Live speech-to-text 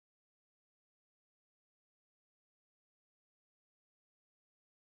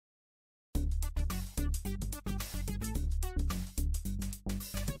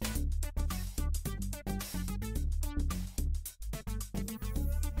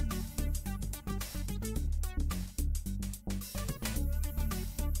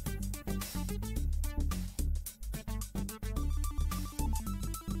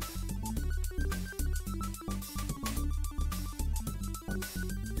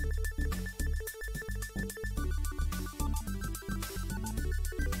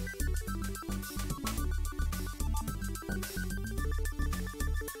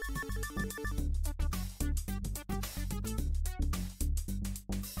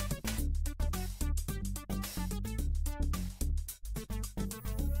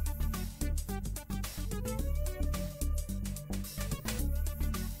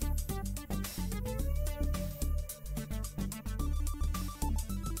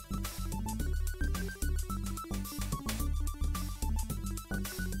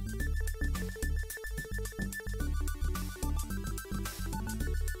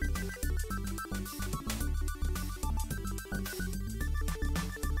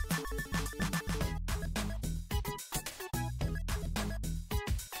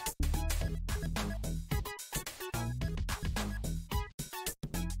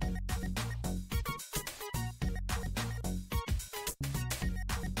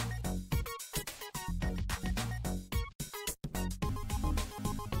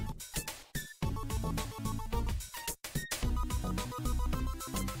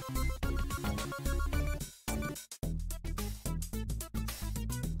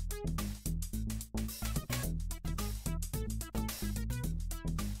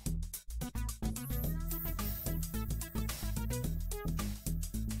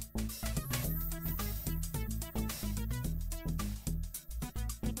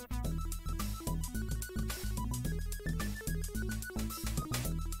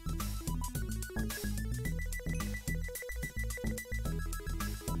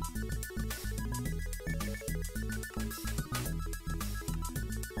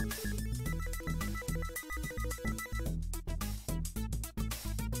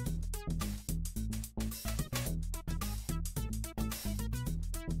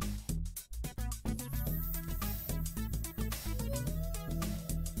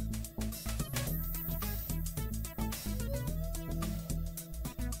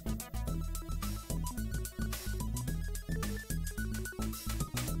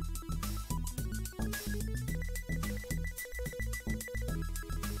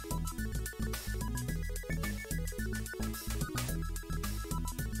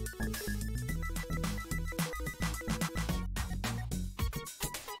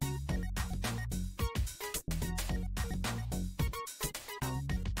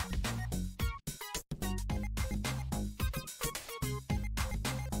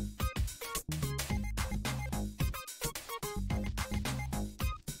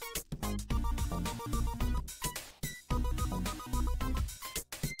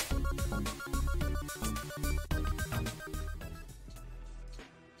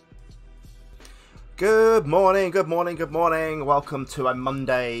Good morning, good morning, good morning. Welcome to a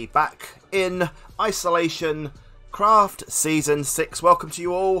Monday back in IsolationCraft Season 6. Welcome to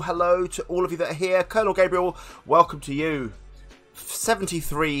you all. Hello to all of you that are here. Colonel Gabriel, welcome to you.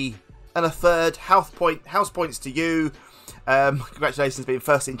 73 and a third house points to you. Congratulations being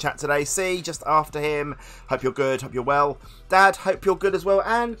first in chat today. C, just after him. Hope you're good, hope you're well. Dad, hope you're good as well.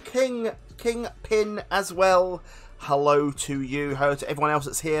 And Kingpin as well. Hello to you. Hello to everyone else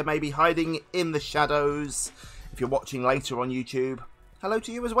that's here, maybe hiding in the shadows. If you're watching later on YouTube, hello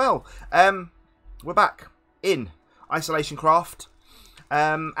to you as well. We're back in IsolationCraft.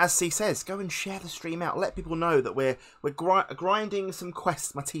 As C says, go and share the stream out. Let people know that we're grinding some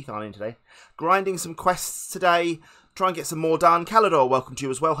quests. My teeth aren't in today. Grinding some quests today. Try and get some more done. Calador, welcome to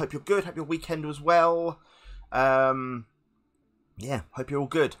you as well. Hope you're good. Hope your weekend was well. Yeah, hope you're all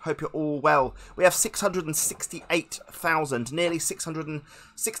good. Hope you're all well. We have 668,000, nearly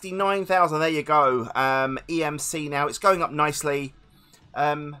 669,000. There you go. EMC now. It's going up nicely.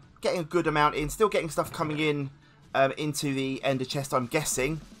 Getting a good amount in. Still getting stuff coming in into the ender chest, I'm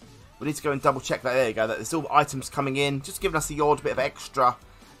guessing. We need to go and double check that. There you go. That there's still items coming in. Just giving us the odd bit of extra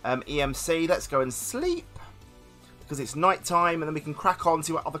EMC. Let's go and sleep because it's night time, and then we can crack on,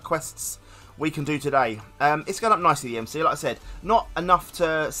 see what other quests we can do today. It's going up nicely, the EMC. Like I said, not enough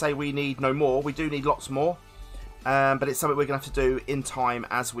to say we need no more. We do need lots more. But it's something we're going to have to do in time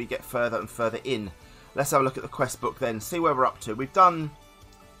as we get further and further in. Let's have a look at the quest book then. See where we're up to. We've done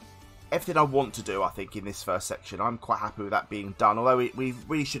everything I want to do, I think, in this first section. I'm quite happy with that being done. Although we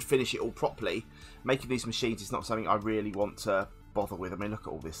really should finish it all properly. Making these machines is not something I really want to bother with. I mean, look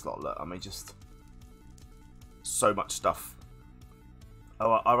at all this lot. Look, I mean, just so much stuff.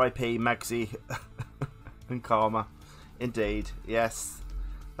 Oh, R.I.P. Magsy and Karma. Indeed, yes,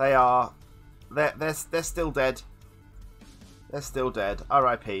 they are. They're still dead. They're still dead.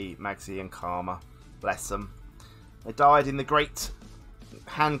 R.I.P. Magsy and Karma. Bless them. They died in the great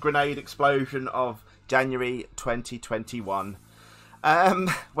hand grenade explosion of January 2021.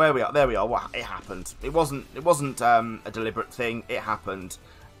 Where we are, there we are. Well, it happened. It wasn't a deliberate thing. It happened.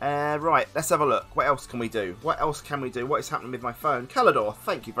 Right, let's have a look. What else can we do? What else can we do? What is happening with my phone? Calador,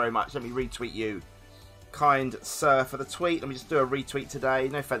 thank you very much. Let me retweet you, kind sir, for the tweet. Let me just do a retweet today.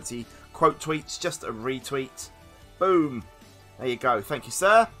 No fancy quote tweets, just a retweet. Boom. There you go. Thank you,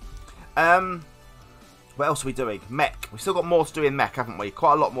 sir. What else are we doing? Mech. We've still got more to do in mech, haven't we?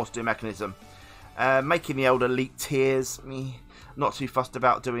 Quite a lot more to do in mechanism. Making the old elite tiers. Not too fussed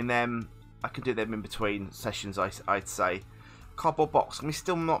about doing them. I can do them in between sessions, I'd say. Cardboard box. Can we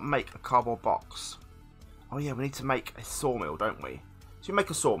still not make a cardboard box? Oh yeah, we need to make a sawmill, don't we? Should we make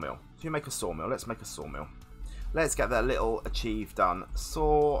a sawmill? Let's make a sawmill. Let's get that little achieve done.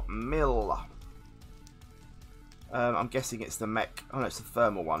 Sawmill. I'm guessing it's the mech. Oh no, it's the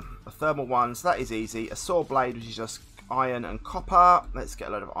thermal one. The thermal one, so that is easy. A saw blade, which is just iron and copper. Let's get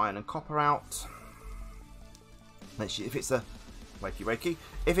a load of iron and copper out. Let's see if it's a wakey.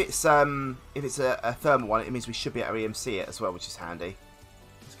 If it's a thermal one, it means we should be able to EMC it as well, which is handy.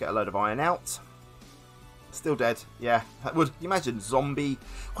 Let's get a load of iron out. Still dead. Yeah. That would, you imagine zombie?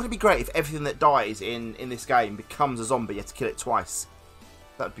 Wouldn't it be great if everything that dies in this game becomes a zombie? You have to kill it twice.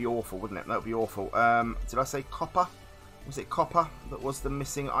 That would be awful, wouldn't it? That would be awful. Did I say copper? Was it copper that was the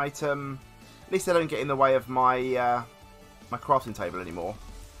missing item? At least they don't get in the way of my my crafting table anymore,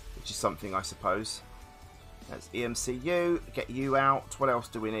 which is something, I suppose. Let's EMCU, get you out. What else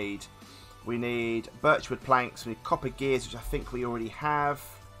do we need? We need birchwood planks, we need copper gears, which I think we already have.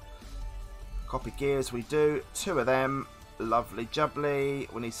 Copper gears we do, 2 of them. Lovely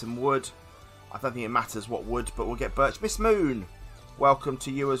jubbly. We need some wood. I don't think it matters what wood, but we'll get birch. Miss Moon, welcome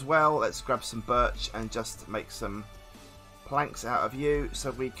to you as well. Let's grab some birch and just make some planks out of you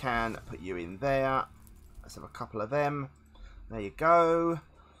so we can put you in there. Let's have a couple of them. There you go.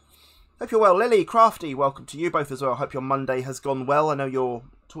 Hope you're well. Lily, Crafty, welcome to you both as well. Hope your Monday has gone well. I know you're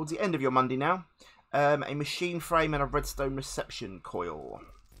towards the end of your Monday now. A machine frame and a redstone reception coil.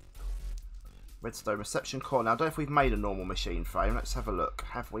 Redstone reception coil. Now, I don't know if we've made a normal machine frame. Let's have a look.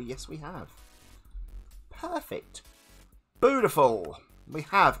 Have we? Yes, we have. Perfect. Beautiful. We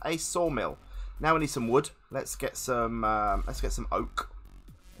have a sawmill. Now we need some wood. Let's get some oak.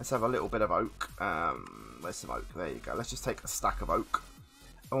 Let's have a little bit of oak. Where's some oak? There you go. Let's just take a stack of oak.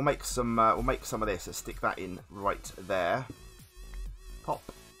 And we'll make some of this. Let's stick that in right there. Pop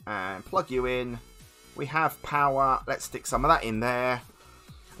and plug you in. We have power. Let's stick some of that in there.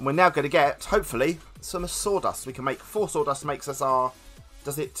 And we're now going to get, hopefully, some sawdust. We can make 4 sawdust. Makes us our.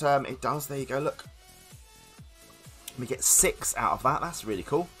 Does it? It does. There you go. Look. We get 6 out of that. That's really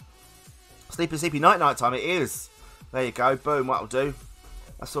cool. Sleepy night time. It is. There you go. Boom. That'll do.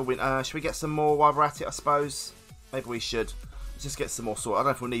 That's all we. Should we get some more while we're at it? I suppose. Maybe we should. Let's just get some more sawdust. I don't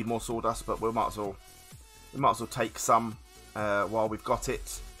know if we'll need more sawdust, but we might as well. We might as well take some while we've got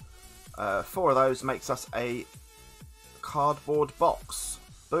it. 4 of those makes us a cardboard box.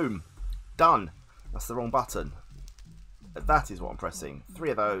 Boom. Done. That's the wrong button. That is what I'm pressing.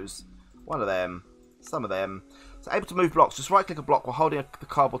 3 of those. 1 of them. Some of them. So able to move blocks. Just right click a block while holding the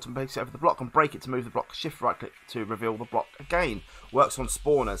cardboard to place it over the block and break it to move the block. Shift right click to reveal the block again. Works on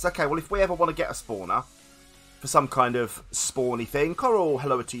spawners. Okay, well if we ever want to get a spawner for some kind of spawny thing. Coral,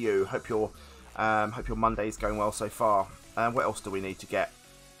 hello to you. Hope your Monday is going well so far. What else do we need to get?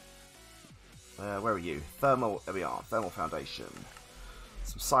 Where are you? Thermal. There we are. Thermal foundation.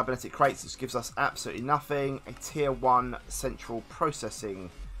 Some cybernetic crates, which gives us absolutely nothing. A tier 1 central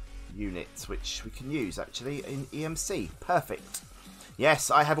processing unit, which we can use actually in EMC. Perfect. Yes,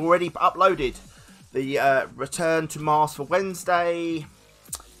 I have already uploaded the Return to Mars for Wednesday.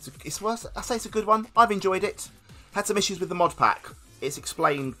 I say it's a good one. I've enjoyed it. Had some issues with the mod pack. It's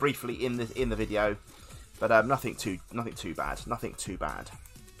explained briefly in the video, but nothing too bad. Nothing too bad.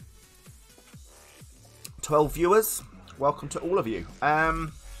 12 viewers. Welcome to all of you.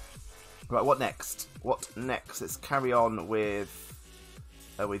 Right, what next? What next? Let's carry on with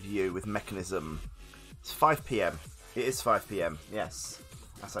mechanism. It's 5 PM. It is 5 PM. Yes,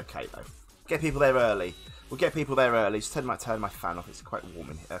 that's okay though. Get people there early. We'll get people there early. Just turn my fan off. It's quite warm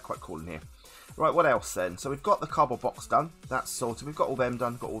in here. Quite cool in here. Right, what else then? So we've got the cardboard box done. That's sorted. We've got all them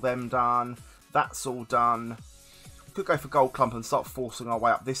done. Got all them done. That's all done. We could go for gold clump and start forcing our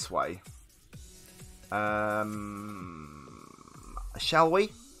way up this way. Shall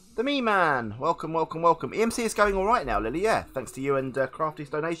we? The Me Man, welcome, welcome, welcome. EMC is going all right now, Lily. Yeah, thanks to you and Crafty's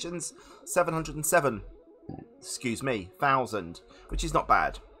donations. 707. Excuse me, 1,000, which is not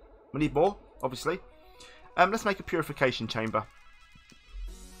bad. We need more, obviously. Let's make a purification chamber.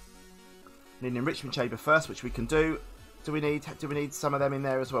 We need an enrichment chamber first, which we can do. Do we need some of them in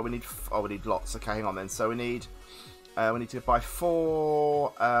there as well? We need lots. Okay, hang on then. So we need We need to buy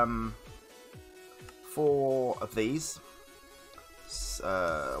four of these. What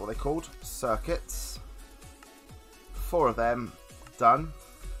are they called? Circuits. 4 of them. Done.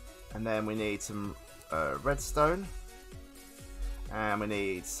 And then we need some redstone. And we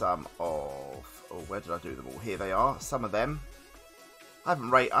need some of... Oh, where did I do them all? Here they are. Some of them. I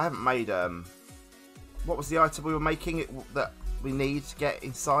haven't made... what was the item we were making that we need to get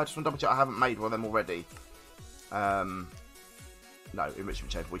inside? Just want to double check. I haven't made one of them already. No,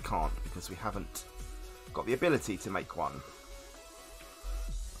 enrichment chamber we can't because we haven't got the ability to make one.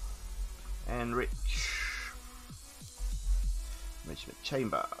 Enrichment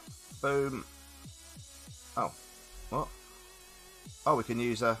chamber. Boom. Oh, what? Oh, we can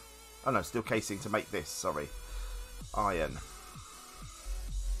use a... Oh no, steel casing to make this. Sorry. Iron.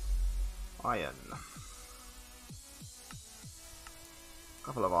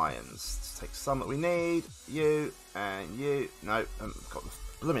 Couple of irons. Let's take some that we need. You and you. No, got the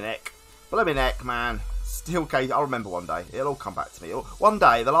blooming neck, man. Steel case. I'll remember one day. It'll all come back to me. One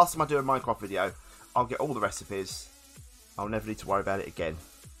day, the last time I do a Minecraft video, I'll get all the recipes. I'll never need to worry about it again.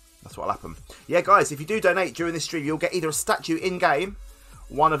 That's what'll happen. Yeah, guys, if you do donate during this stream, you'll get either a statue in-game,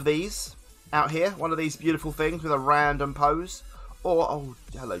 one of these out here, one of these beautiful things with a random pose, or, oh,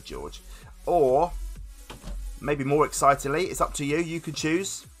 hello, George, or, maybe more excitingly, it's up to you, you can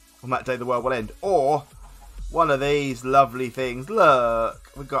choose, on that day the world will end, or one of these lovely things.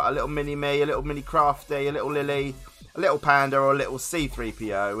 Look, we've got a little mini-me, a little mini-crafty, a little Lily, a little Panda, or a little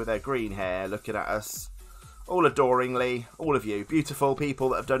C-3PO with their green hair looking at us. All adoringly, all of you, beautiful people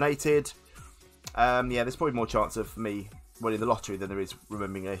that have donated. Yeah, there's probably more chance of me winning the lottery than there is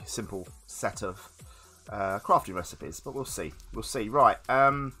remembering a simple set of crafting recipes, but we'll see. We'll see. Right,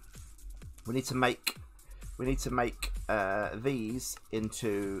 we need to make these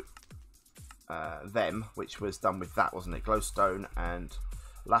into them, which was done with that, wasn't it? Glowstone and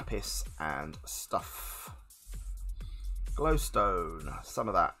lapis and stuff. Glowstone, some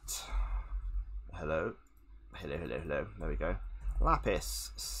of that. Hello. Hello. There we go.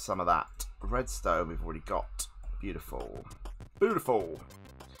 Lapis, some of that. Redstone, we've already got. Beautiful.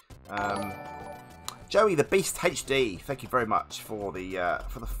 Joey the Beast HD, thank you very much for the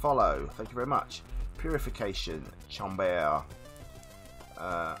follow. Thank you very much. Purification chamber.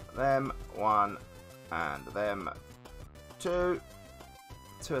 Them 1 and them 2.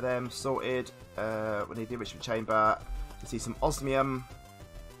 2 of them sorted. We need the enrichment chamber. We see some osmium,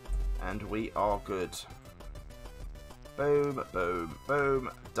 and we are good. Boom, boom,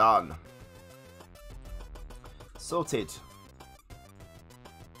 boom. Done. Sorted.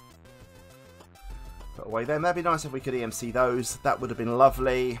 Put away them. That'd be nice if we could EMC those. That would have been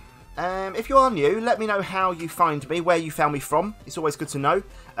lovely. If you are new, let me know how you find me, where you found me from. It's always good to know.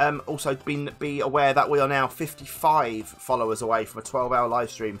 Also, be aware that we are now 55 followers away from a 12-hour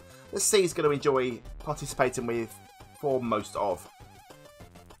live stream that C's going to enjoy participating with for most of.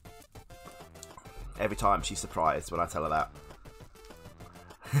 Every time she's surprised when I tell her that.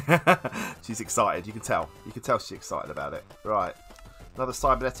 She's excited. You can tell. You can tell she's excited about it. Right. Another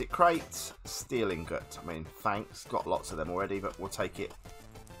cybernetic crate. Steel ingot. I mean, thanks. Got lots of them already, but we'll take it.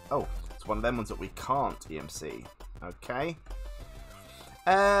 Oh, it's one of them ones that we can't EMC. Okay.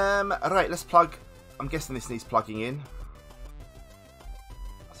 Right, let's plug. I'm guessing this needs plugging in.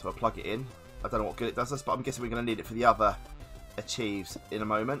 So I'll plug it in. I don't know what good it does us, but I'm guessing we're going to need it for the other achieves in a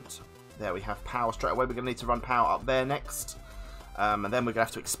moment. There we have power straight away. We're going to need to run power up there next. And then we're going to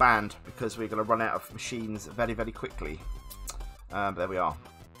have to expand because we're going to run out of machines very, very quickly. But there we are.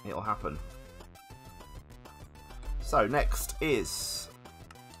 It'll happen. So next is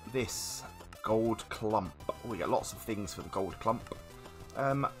this gold clump. Oh, we get lots of things for the gold clump.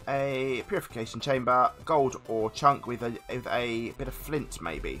 A purification chamber, gold ore chunk with a bit of flint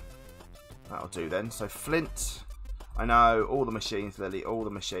maybe. That'll do then. So flint. I know, all the machines, Lily, all the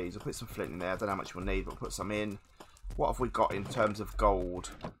machines. We'll put some flint in there. I don't know how much we'll need, but we'll put some in. What have we got in terms of gold?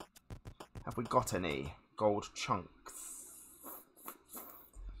 Have we got any gold chunks?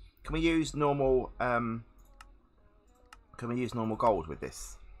 Can we use normal gold with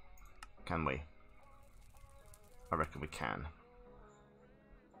this? Can we? I reckon we can.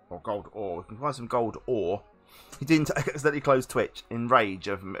 Or gold ore. We can find some gold ore. He didn't accidentally close Twitch in rage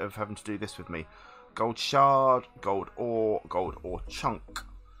of having to do this with me. Gold shard, gold ore chunk.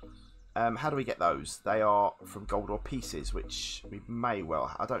 How do we get those? They are from gold ore pieces, which we may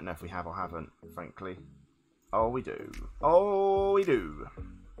well... I don't know if we have or haven't, frankly. Oh, we do. Oh, we do.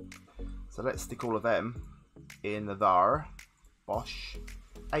 So let's stick all of them in there. Bosh.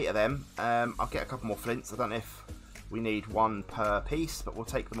 8 of them. I'll get a couple more flints. I don't know if we need 1 per piece, but we'll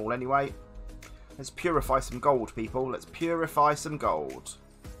take them all anyway. Let's purify some gold, people. Let's purify some gold.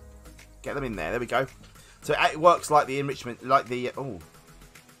 Get them in there. There we go. So it works like the enrichment, like the... Oh,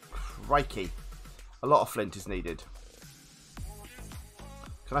 crikey. A lot of flint is needed.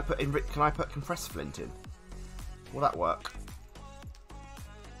 Can I put compressed flint in? Will that work?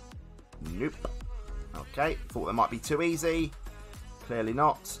 Nope. Okay, thought that might be too easy. Clearly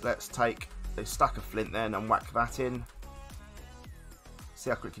not. Let's take a stack of flint then and whack that in. See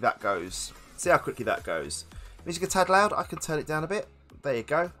how quickly that goes. See how quickly that goes. Music a tad loud. I can turn it down a bit. There you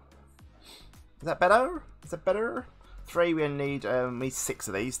go. Is that better? Is that better? 3, we only need 6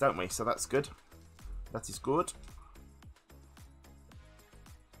 of these, don't we? So that's good. That is good.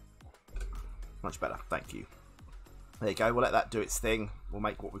 Much better, thank you. There you go, we'll let that do its thing. We'll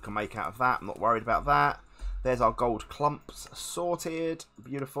make what we can make out of that. I'm not worried about that. There's our gold clumps sorted.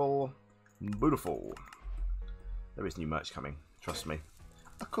 Beautiful. Beautiful. There is new merch coming, trust me.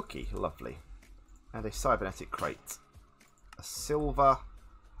 A cookie, lovely. And a cybernetic crate. A silver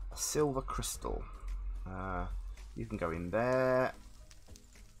crystal. You can go in there.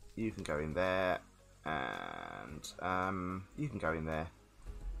 You can go in there. And you can go in there.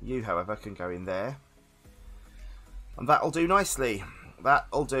 You, however, can go in there. And that'll do nicely.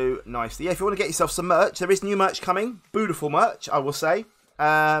 That'll do nicely. Yeah, if you want to get yourself some merch, there is new merch coming. Beautiful merch, I will say.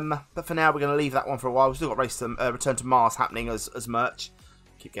 But for now, we're going to leave that one for a while. We've still got Return to Mars happening as merch.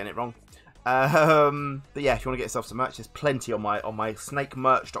 Keep getting it wrong. But yeah, if you want to get yourself some merch, there's plenty on my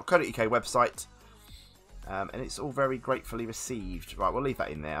SnakeDoctorChannel website. And it's all very gratefully received. Right, we'll leave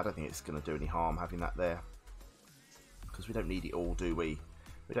that in there. I don't think it's going to do any harm having that there. Because we don't need it all, do we?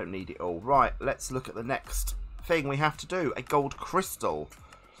 We don't need it all. Right, let's look at the next thing we have to do. A gold crystal.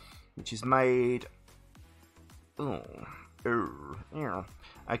 Which is made...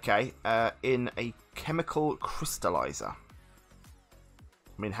 Okay, in a chemical crystallizer.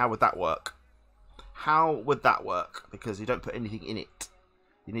 I mean, how would that work? How would that work? Because you don't put anything in it.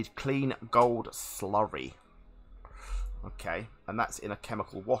 You need clean gold slurry. Okay, and that's in a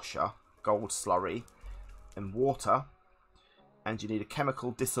chemical washer. Gold slurry and water. And you need a chemical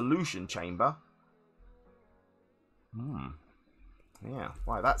dissolution chamber. Yeah,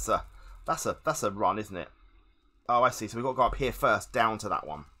 right, that's a run, isn't it? Oh, I see. So we've got to go up here first, down to that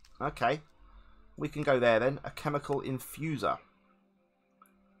one. Okay. We can go there then. A chemical infuser.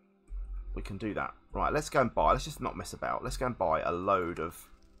 We can do that. Right, let's go and buy. Let's just not mess about. Let's go and buy a load of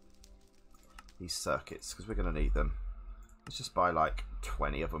these circuits because we're going to need them. Let's just buy like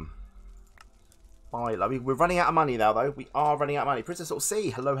 20 of them. We're running out of money now, though. We are running out of money. Princess Little C,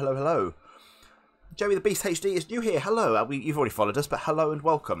 hello, hello, hello. Joey the Beast HD is new here. Hello. You've already followed us, but hello and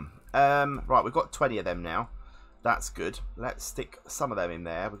welcome. Right, we've got 20 of them now. That's good. Let's stick some of them in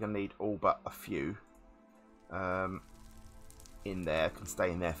there. We're going to need all but a few in there. Can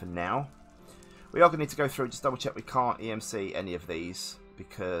stay in there for now. We are going to need to go through and just double check we can't EMC any of these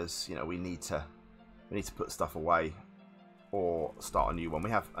because, you know, we need to put stuff away or start a new one.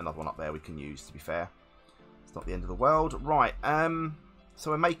 We have another one up there we can use, to be fair. It's not the end of the world. Right, so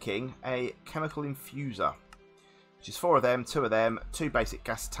we're making a chemical infuser, which is 4 of them, 2 of them, 2 basic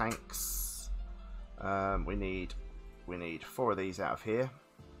gas tanks. We need 4 of these out of here.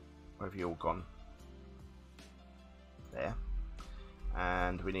 Where have you all gone? There.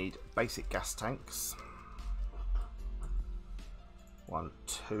 And we need basic gas tanks. 1,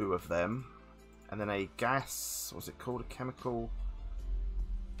 2 of them. And then a gas, what's it called? A chemical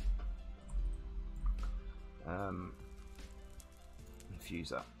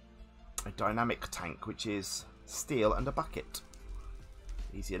infuser. A dynamic tank, which is steel and a bucket.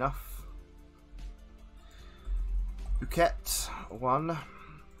 Easy enough. Bouquet, 1.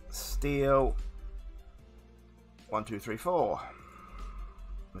 Steel, 1, 2, 3, 4.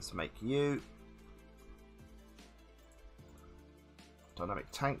 Let's make you. Dynamic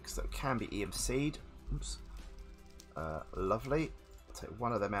tanks that can be EMC'd. Oops. Lovely. Take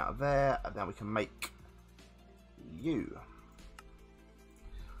 1 of them out of there, and then we can make you.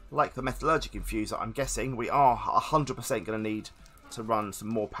 Like the metallurgic infuser, I'm guessing we are 100% going to need to run some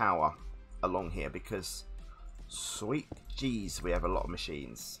more power along here because, sweet jeez, we have a lot of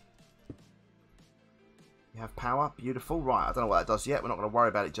machines. You have power, beautiful. Right, I don't know what that does yet. We're not going to worry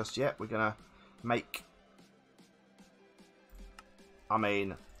about it just yet. We're going to make... I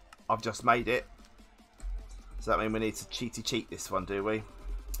mean, I've just made it. Does that mean we need to cheat this one, do we?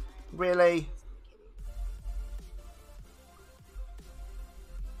 Really?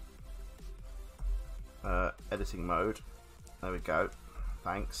 Editing mode. There we go.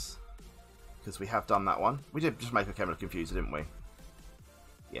 Thanks. Because we have done that one. We did just make a chemical infuser, didn't we?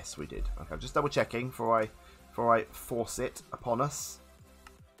 Yes, we did. Okay, just double checking before I force it upon us.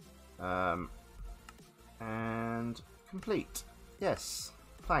 And complete. Yes.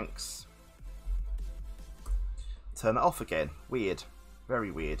 Thanks. Turn it off again. Weird.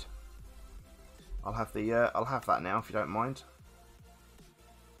 Very weird. I'll have the I'll have that now if you don't mind.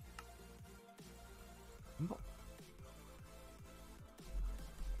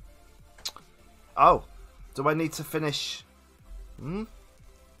 Oh, do I need to finish?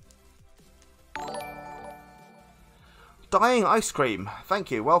 Dying ice cream.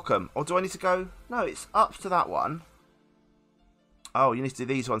 Thank you. Welcome. Or do I need to go? No, it's up to that one. Oh, you need to do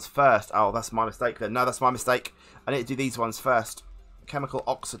these ones first. Oh, that's my mistake then. No, that's my mistake. I need to do these ones first. Chemical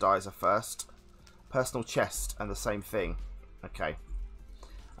oxidizer first. Personal chest and the same thing. Okay.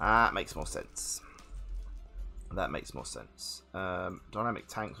 That makes more sense. That makes more sense. Dynamic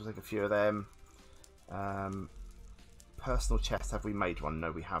tanks, we'll take a few of them. Personal chest, have we made one?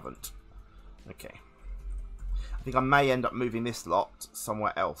 No, we haven't. Okay. I think I may end up moving this lot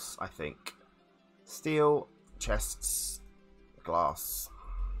somewhere else, I think. Steel, chests, glass.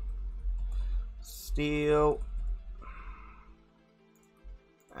 Steel.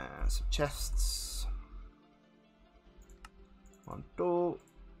 And some chests. 1 door.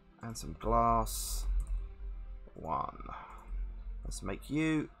 And some glass. 1. Let's make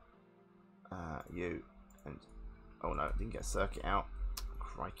you. You. And oh no, didn't get a circuit out.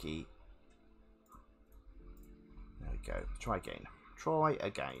 Crikey. There we go. Try again. Try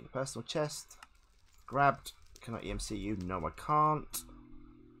again. Personal chest. Grabbed. Can I EMC you? No, I can't.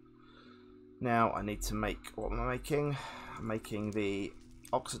 Now I need to make, what am I making? I'm making the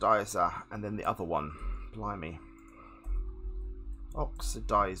oxidizer and then the other one. Blimey.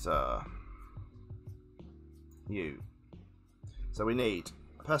 Oxidizer. You. So we need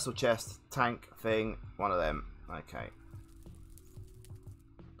a personal chest, tank, thing, one of them. Okay.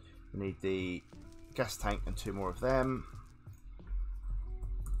 We need the gas tank and 2 more of them.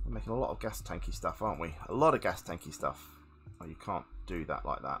 We're making a lot of gas tanky stuff, aren't we? A lot of gas tanky stuff. Oh, you can't do that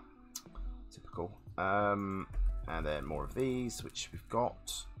like that. Typical. And then more of these, which we've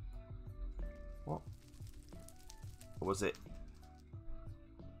got. What? Or was it?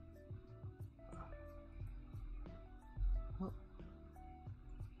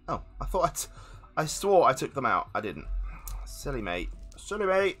 Oh, I swore I took them out. I didn't. Silly mate. Silly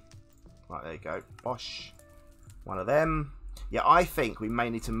mate. Right, there you go. Bosh. One of them. Yeah, I think we may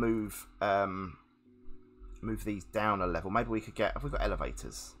need to move move these down a level. Maybe we could get... Have we got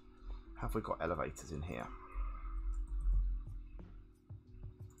elevators? Have we got elevators in here?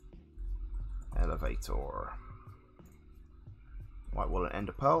 Elevator. White wool and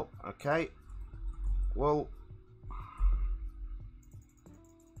ender pearl. Okay. Wool.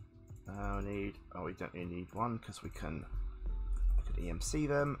 We don't really need one because we can EMC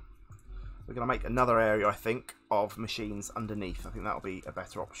them. We're going to make another area, I think, of machines underneath. I think that'll be a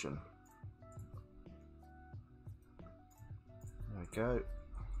better option. There we go.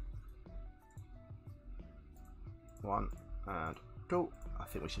 1 and 2. I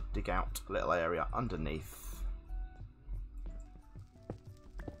think we should dig out a little area underneath.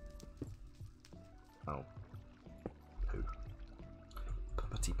 Oh. Poo.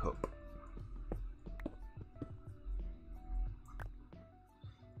 Puppety poop.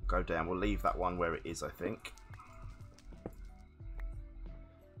 Go down. We'll leave that one where it is, I think.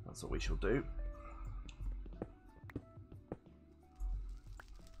 That's what we shall do.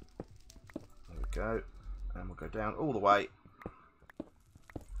 There we go. And we'll go down all the way.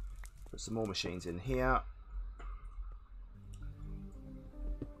 Put some more machines in here.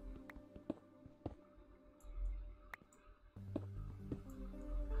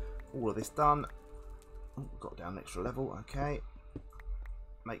 All of this done. Oh, got down an extra level. Okay.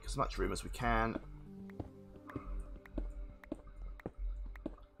 Make as much room as we can.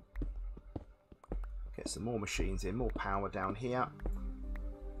 Get some more machines in, more power down here.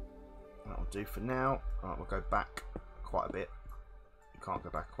 That'll do for now. Alright, we'll go back quite a bit. You can't go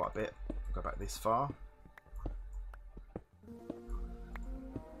back quite a bit. We'll go back this far.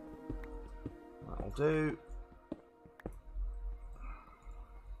 That'll do.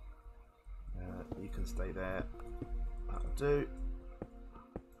 You can stay there. That'll do.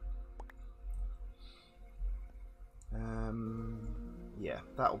 Yeah,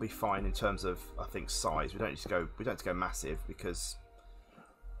 that'll be fine in terms of, I think, size. We don't need to go massive because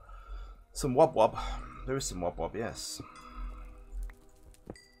some wob wob. There is some wob wob, yes.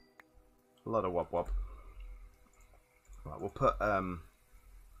 A lot of wob wob. Right, we'll put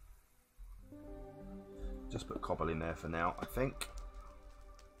just put cobble in there for now, I think.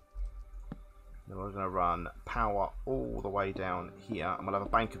 Then we're going to run power all the way down here, and we'll have a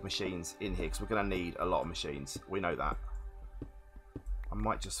bank of machines in here because we're going to need a lot of machines. We know that. I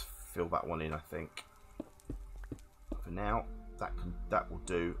might just fill that one in, I think. for now. That will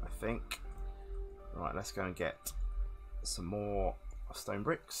do, I think. Right, let's go and get some more stone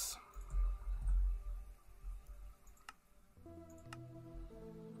bricks.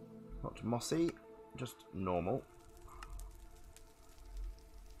 Not mossy, just normal.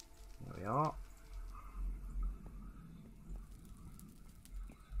 There we are.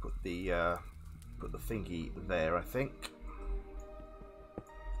 Put the thingy there, I think.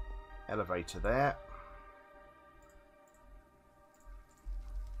 Elevator there.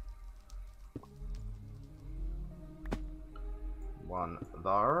 One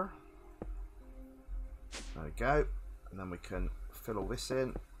there. There we go. And then we can fill all this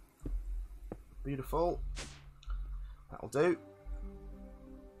in. Beautiful. That'll do.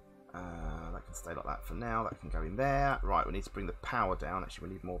 That can stay like that for now. That can go in there. Right, we need to bring the power down. Actually,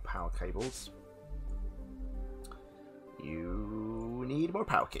 we need more power cables. You need more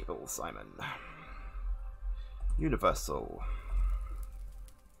power cables, Simon. Universal.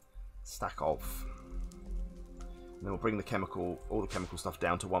 Stack of. And then we'll bring all the chemical stuff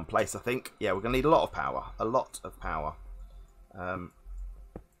down to one place, I think. Yeah, we're going to need a lot of power. A lot of power.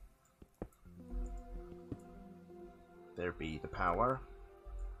 There be the power.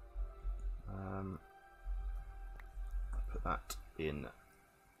 Put that in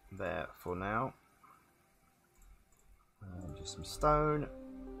there for now. Just some stone.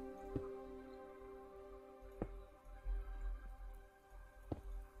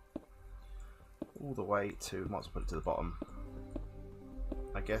 All the way to, might as well put it to the bottom,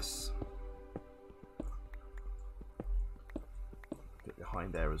 I guess. Get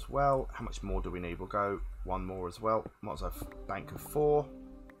behind there as well. How much more do we need? We'll go one more as well. Might as well have a bank of 4.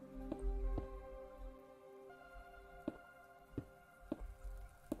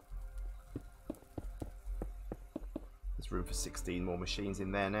 There's room for 16 more machines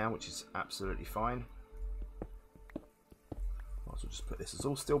in there now, which is absolutely fine. Might as well just put this as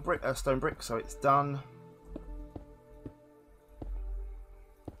all stone brick, so it's done.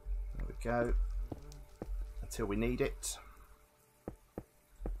 There we go. Until we need it.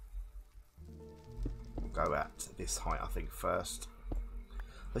 We'll go at this height, I think, first.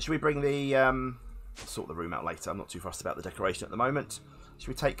 So should we bring the... I'll sort the room out later. I'm not too fussed about the decoration at the moment. Should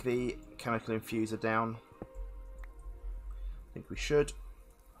we take the chemical infuser down? I think we should.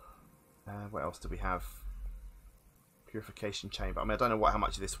 What else do we have? Purification chamber. I mean, I don't know how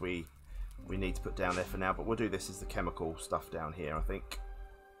much of this we need to put down there for now, but we'll do this as the chemical stuff down here, I think.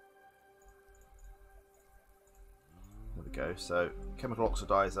 There we go. So, chemical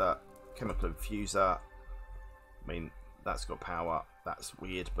oxidizer, chemical infuser. I mean, that's got power. That's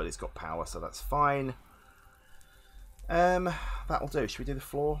weird, but it's got power, so that's fine. That'll do. Should we do the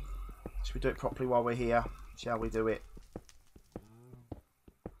floor? Should we do it properly while we're here? Shall we do it?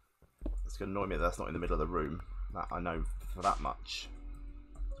 It's going to annoy me that that's not in the middle of the room. That I know for that much.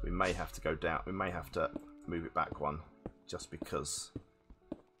 So we may have to go down. We may have to move it back one, just because.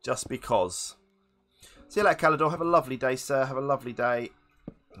 Just because. See you later, Calidor. Have a lovely day, sir. Have a lovely day.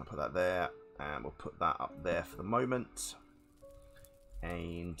 I'll put that there, and we'll put that up there for the moment.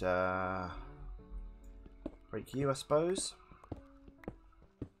 And break you, I suppose.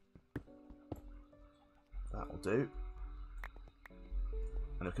 That'll do.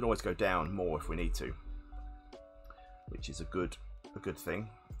 And we can always go down more if we need to, which is a good thing.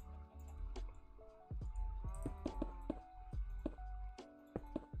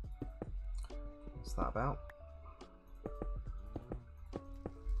 What's that about?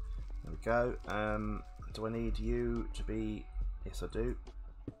 There we go. Do I need you to be? Yes, I do.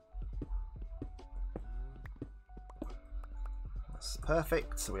 That's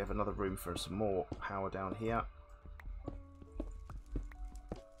perfect. So we have another room for some more power down here.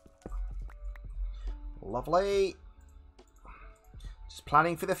 Lovely. Just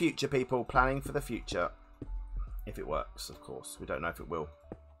planning for the future, people. Planning for the future. If it works, of course. We don't know if it will.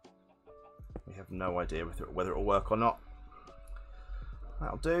 We have no idea whether it will work or not.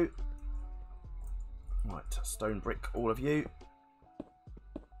 That'll do. Right, stone brick, all of you.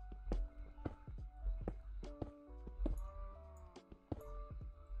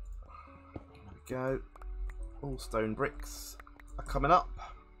 There we go. All stone bricks are coming up.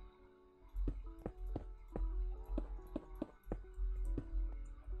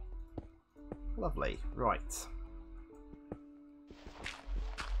 Lovely. Right.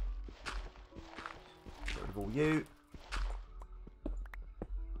 Get rid of all you.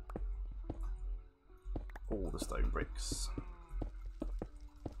 All the stone bricks.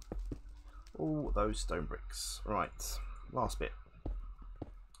 All those stone bricks. Right. Last bit.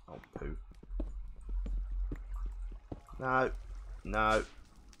 Oh, poo. No. No.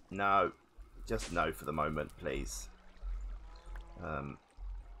 No. Just no for the moment, please.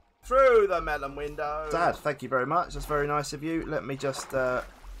 Through the melon window. Dad, thank you very much. That's very nice of you. Let me just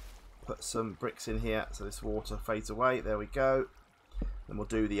put some bricks in here so this water fades away. There we go. Then we'll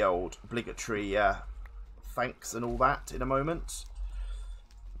do the old obligatory thanks and all that in a moment.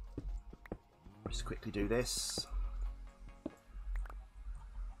 Just quickly do this.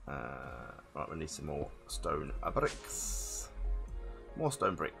 Right, we need some more stone bricks. More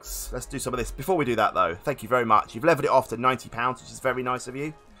stone bricks. Let's do some of this. Before we do that, though, thank you very much. You've leveled it off to £90, which is very nice of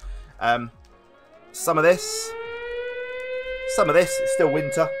you. Some of this. It's still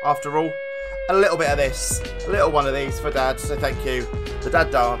winter, after all. A little bit of this. A little one of these for Dad, so thank you. The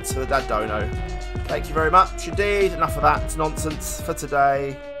Dad Dance for the Dad Dono. Thank you very much indeed. Enough of that nonsense for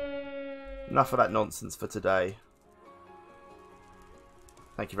today. Enough of that nonsense for today.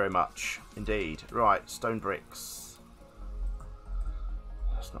 Thank you very much indeed. Right, stone bricks.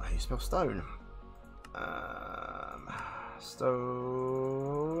 That's not how you spell stone.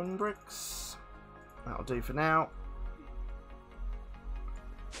 Stone bricks. That'll do for now.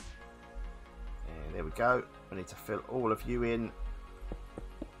 And there we go. We need to fill all of you in.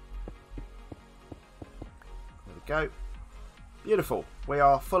 There we go. Beautiful. We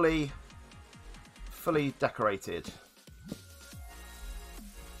are fully decorated.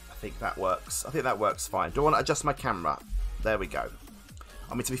 I think that works. I think that works fine. Do I want to adjust my camera? There we go.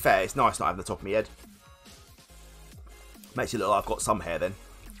 I mean, to be fair, it's nice not having the top of my head. Makes it look like I've got some hair then.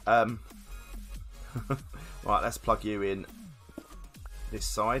 Right, let's plug you in this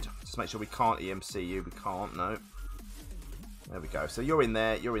side. Just make sure we can't EMC you. We can't, no. There we go. So you're in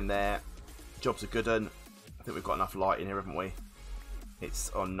there, you're in there. Job's a good one. I think we've got enough light in here, haven't we? It's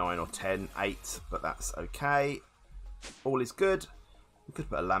on 9 or 10, 8, but that's okay. All is good. We could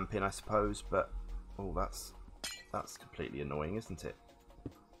put a lamp in, I suppose, but oh, that's completely annoying, isn't it?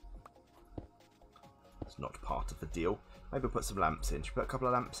 It's not part of the deal. Maybe we'll put some lamps in. Should we put a couple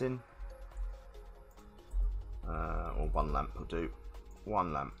of lamps in? Or one lamp will do.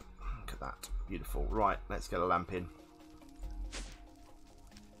 One lamp. Look at that. Beautiful. Right, let's get a lamp in.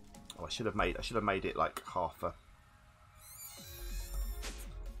 Oh, I should have made it like half a.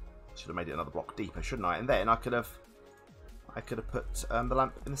 Should have made it another block deeper, shouldn't I? And then I could have put the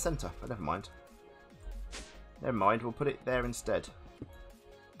lamp in the centre, but never mind. Never mind, we'll put it there instead.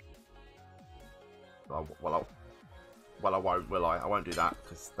 Well, I won't, will I? I won't do that,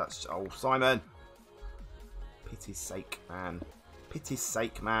 because that's... Oh, Simon! Pity's sake, man. Pity's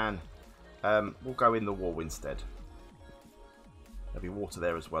sake, man. We'll go in the wall instead. There'll be water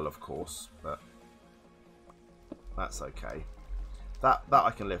there as well, of course, but that's okay. That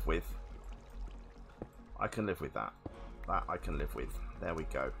I can live with. I can live with that. That I can live with. There we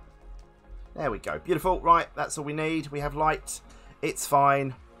go. There we go. Beautiful. Right, that's all we need. We have light. It's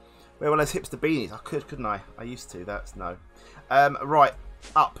fine. Where were those hipster beanies? I couldn't I? I used to. That's no. Right,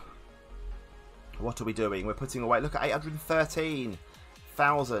 up. What are we doing? We're putting away. Look at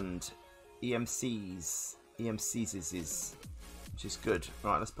 813,000 EMCs. EMCs, which is good.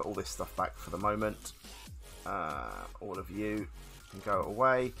 Right, let's put all this stuff back for the moment. All of you can go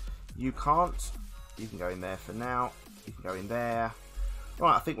away. You can't. You can go in there for now. You can go in there.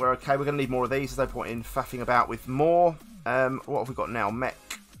 Right, I think we're okay. We're going to need more of these. There's no point in faffing about with more. What have we got now? Mech.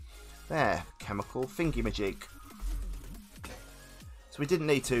 There. Chemical thingy-majig. So we didn't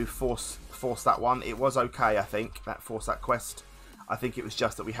need to force that one. It was okay, I think. Force that quest. I think it was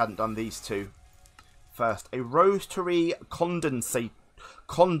just that we hadn't done these two first. A rotary condensator.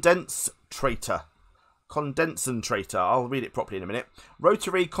 I'll read it properly in a minute.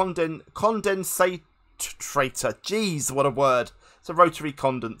 Rotary condensator. Jeez, what a word. It's a rotary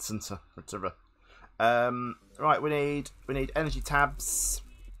condensator. Right, we need energy tabs,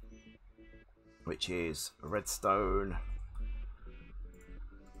 which is redstone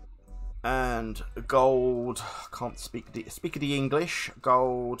and gold. Can't speak the English.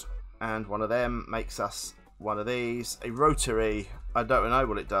 Gold, and one of them makes us one of these. A rotary. I don't know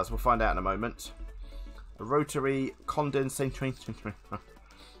what it does. We'll find out in a moment. A rotary condensator.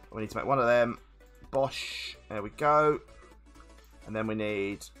 We need to make one of them. Bosh. There we go. And then we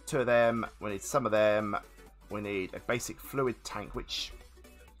need two of them. We need some of them. We need a basic fluid tank, which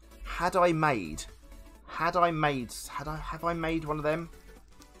have I made one of them?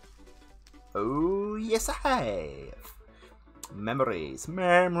 Oh yes, I have. Memories.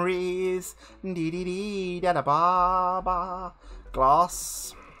 Dee dee dee da da ba ba.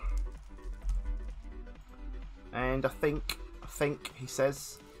 Glass. And I think he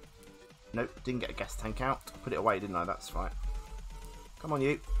says. Nope, didn't get a gas tank out. Put it away, didn't I? That's right. Come on,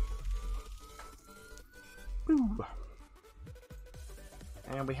 you. Woo.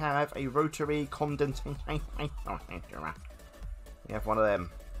 And we have a rotary condensator. You have one of them.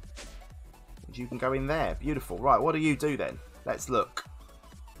 You can go in there. Beautiful. Right, what do you do then? Let's look.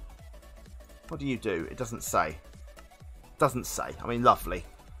 What do you do? It doesn't say. Doesn't say. I mean, lovely.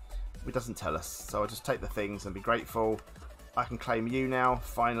 It doesn't tell us. So I'll just take the things and be grateful. I can claim you now,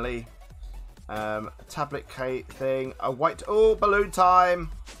 finally. A tablet thing. A white... Oh, balloon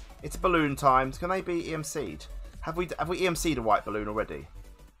time! It's balloon time. Can they be EMC'd? Have we EMC'd a white balloon already?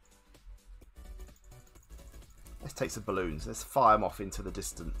 Let's take some balloons. Let's fire them off into the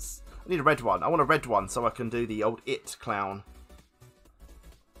distance. I need a red one. I want a red one so I can do the old It clown.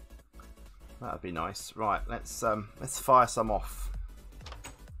 That would be nice. Right, let's fire some off.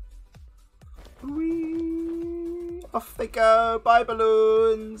 Whee! Off they go. Bye,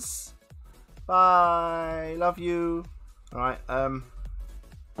 balloons. Bye. Love you. Alright, and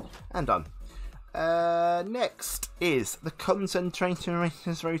done. Next is the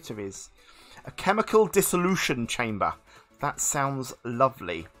concentrator's rotaries. A chemical dissolution chamber. That sounds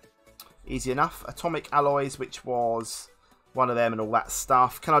lovely. Easy enough. Atomic alloys, which was one of them and all that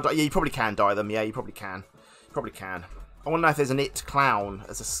stuff. Can I dye? Yeah, you probably can dye them. Yeah, you probably can. You probably can. I want to know if there's an It clown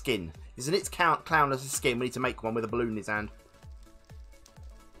as a skin. Is an It clown as a skin? We need to make one with a balloon in his hand.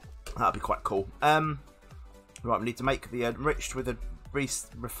 That'd be quite cool. Right, we need to make the enriched with a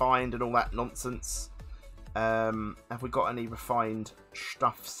refined and all that nonsense. Have we got any refined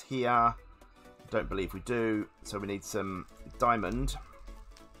stuffs here? Don't believe we do. So we need some diamond.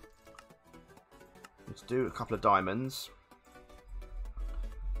 Let's do a couple of diamonds.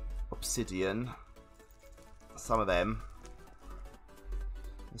 Obsidian. Some of them.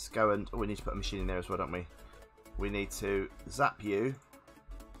 Let's go and... Oh, we need to put a machine in there as well, don't we? We need to zap you.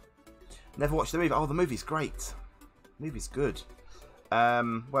 Never watched the movie. Oh, the movie's great. The movie's good.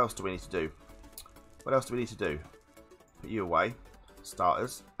 What else do we need to do? What else do we need to do? Put you away.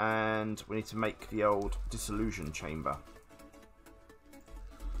 Starters. And we need to make the old dissolution chamber.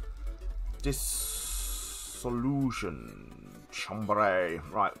 Dissolution chamber.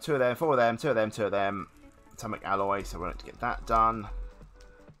 Right, 2 of them, 4 of them, 2 of them, 2 of them. Atomic alloy, so we need to get that done.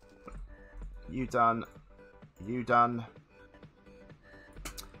 You done. You done.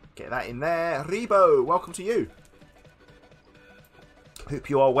 Get that in there. Rebo, welcome to you. Hope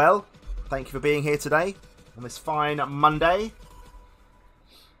you are well. Thank you for being here today on this fine Monday.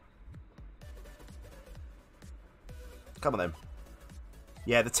 Come on then.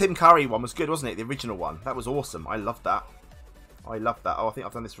 Yeah, the Tim Curry one was good, wasn't it? The original one. That was awesome. I loved that. I loved that. Oh, I think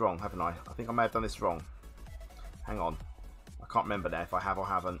I've done this wrong, haven't I? I think I may have done this wrong. Hang on. I can't remember now if I have or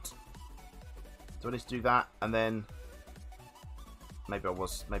haven't. Do I need to do that? And then... Maybe it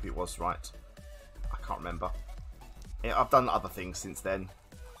was right. I can't remember. Yeah, I've done other things since then.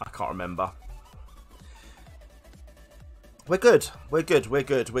 I can't remember. We're good. We're good. We're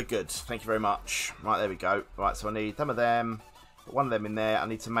good. We're good. Thank you very much. Right, there we go. Right, so I need some of them. Put one of them in there. I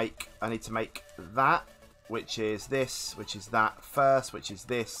need to make that, which is this, which is that first, which is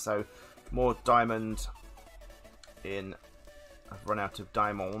this. So more diamond in. I've run out of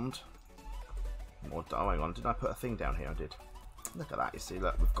diamond. More. Oh, hang on. Didn't I put a thing down here? I did. Look at that. You see,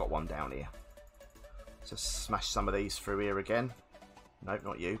 look, we've got one down here. Just smash some of these through here again. Nope,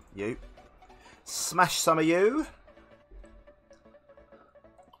 not you. You. Smash some of you.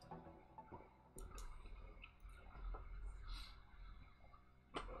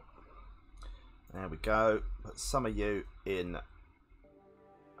 There we go. Put some of you in.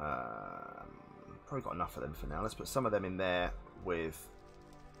 Probably got enough of them for now. Let's put some of them in there with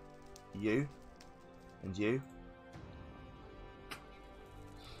you and you.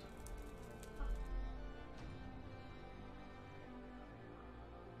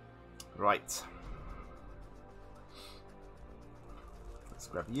 Right. Let's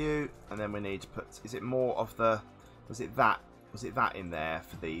grab you, and then we need to put. Is it more of the? Was it that? Was it that in there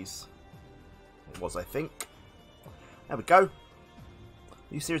for these? It was, I think. There we go.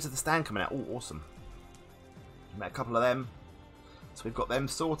 New series of the stand coming out. Oh, awesome. Met a couple of them, so we've got them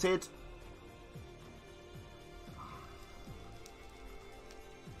sorted.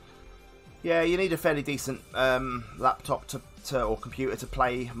 Yeah, you need a fairly decent laptop to or computer to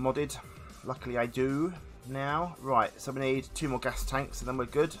play modded. Luckily I do now. Right, so we need 2 more gas tanks and then we're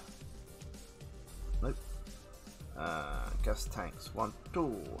good. Nope. Gas tanks, 1,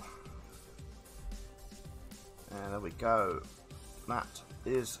 2. And there we go. That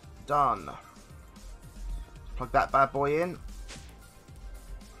is done. Plug that bad boy in.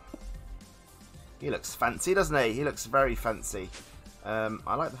 He looks fancy, doesn't he? He looks very fancy.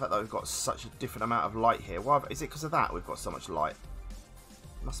 I like the fact that we've got such a different amount of light here. Why is it because of that we've got so much light?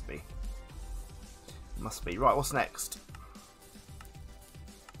 Must be. Must be. Right, what's next?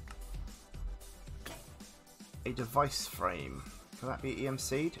 A device frame. Can that be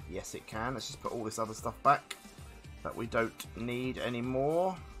EMC'd? Yes, it can. Let's just put all this other stuff back that we don't need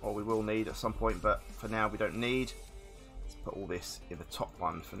anymore. Or we will need at some point, but for now we don't need. Let's put all this in the top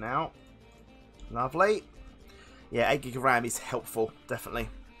one for now. Lovely. Yeah, 8 gig of RAM is helpful, definitely.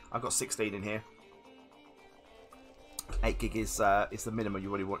 I've got 16 in here. 8 gig is the minimum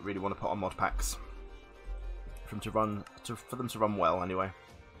you really want to put on mod packs for them to run well. Anyway,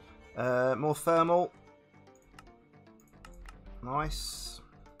 more thermal. Nice.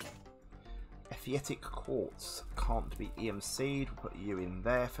 Ephetic quartz can't be EMC'd. We'll put you in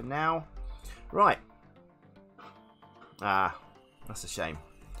there for now. Right. Ah, that's a shame.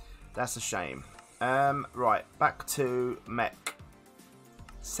 That's a shame. Right, back to mech.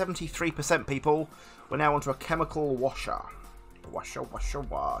 73% people. We're now onto a chemical washer. Washer.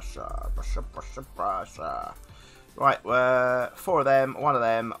 Right, 4 of them, 1 of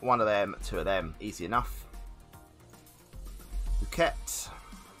them, 1 of them, 2 of them. Easy enough. Bouquet.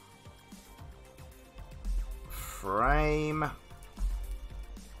 Frame.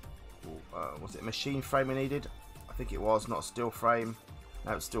 Was it a machine frame we needed? I think it was, not a steel frame.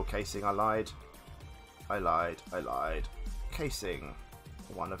 No, it's steel casing. I lied. Casing.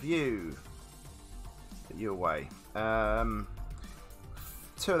 1 of you. Put you away. 2 of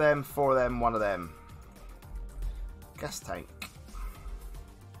them, 4 of them, 1 of them. Gas tank.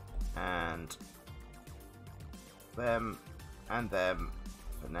 And them and them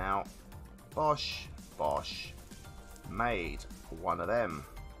for now. Bosh. Made 1 of them.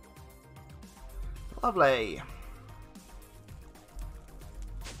 Lovely.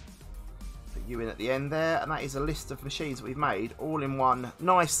 Put you in at the end there, and that is a list of machines that we've made all in one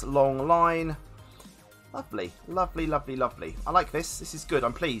nice long line. Lovely. I like this. This is good.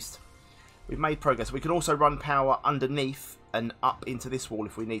 I'm pleased. We've made progress. We can also run power underneath and up into this wall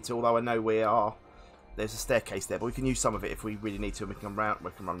if we need to, although I know there's a staircase there, but we can use some of it if we really need to. We can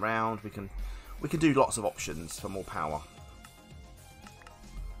run round. We can do lots of options for more power.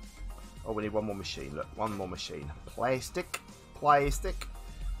 Oh, we need 1 more machine. Look, 1 more machine. Plastic.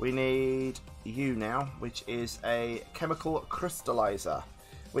 We need you now, which is a chemical crystallizer,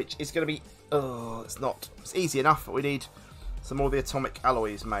 which is going to be. It's easy enough, but we need some more of the atomic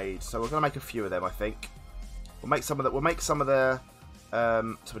alloys made. So we're going to make a few of them, I think. We'll make some of the.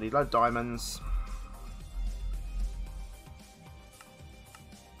 So we need a load of diamonds.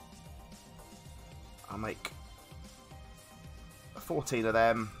 I'll make 14 of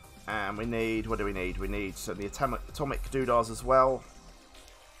them, and we need, what do we need? We need some of the atomic doodahs as well.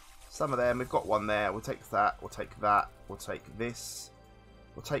 Some of them, we've got 1 there. We'll take that. We'll take that. We'll take this.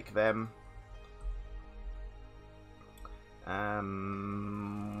 We'll take them. Yeah,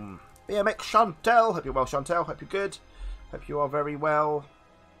 mech Chantel. Hope you're well, Chantel. Hope you're good. Hope you are very well.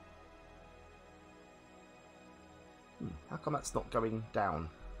 How come that's not going down?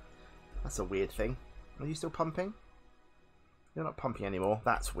 That's a weird thing. Are you still pumping? You're not pumping anymore.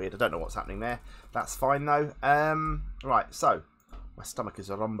 That's weird. I don't know what's happening there. That's fine though. Right, so my stomach is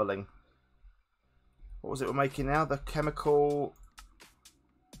rumbling. What was it we're making now? The chemical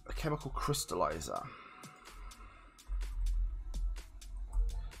crystallizer.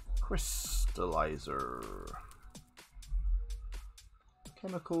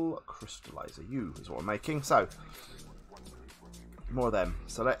 Chemical crystallizer. You is what we're making. So more of them.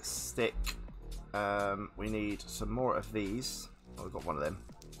 So let's stick. We need some more of these. Oh, we've got 1 of them.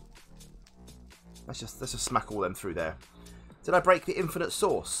 Let's just smack all them through there. Did I break the infinite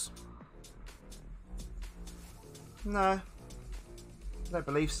source? No. I don't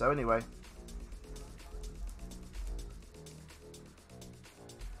believe so anyway.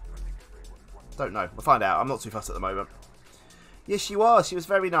 Don't know. We'll find out. I'm not too fussed at the moment. Yes, she was. She was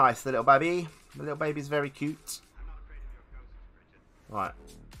very nice, the little baby. The little baby's very cute. Right.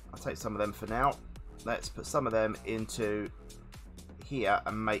 I'll take some of them for now. Let's put some of them into here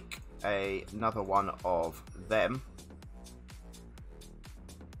and make another one of them.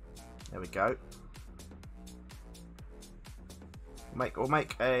 There we go. We'll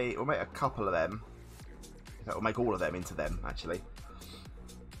make a couple of them. In fact, we'll make all of them into them actually.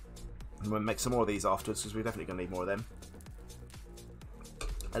 And we'll make some more of these afterwards because we're definitely going to need more of them.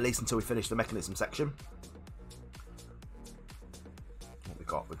 At least until we finish the mechanism section.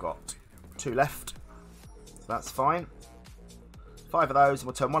 What we've got 2 left. So that's fine. 5 of those, and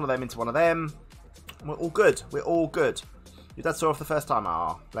we'll turn 1 of them into 1 of them. And we're all good. We're all good. Your dad saw off the first time.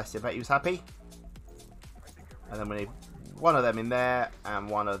 Ah, bless him. Bet he was happy. And then we need 1 of them in there and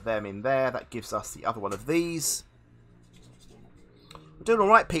 1 of them in there. That gives us the other one of these. We're doing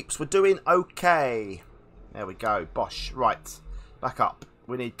alright, peeps. We're doing okay. There we go. Bosh. Right. Back up.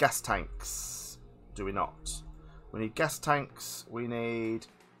 We need gas tanks. Do we not? We need gas tanks. We need...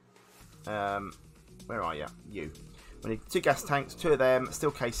 where are you? You. We need 2 gas tanks, 2 of them,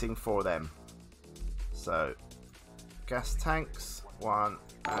 steel casing, 4 of them. So, gas tanks, 1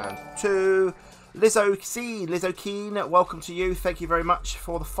 and 2. Lizzo Keen, welcome to you. Thank you very much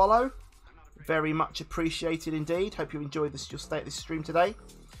for the follow. Very much appreciated indeed. Hope you enjoyed your stay at this stream today.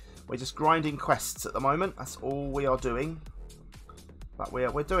 We're just grinding quests at the moment. That's all we are doing. But we're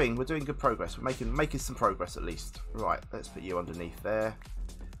doing good progress. We're making some progress at least. Right, let's put you underneath there.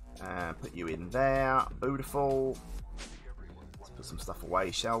 Put you in there. Beautiful. Let's put some stuff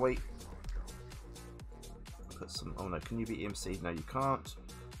away, shall we? Put some. Oh no, can you be EMC? No, you can't.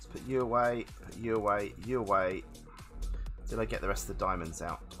 Put you away, put you away, you away. Did I get the rest of the diamonds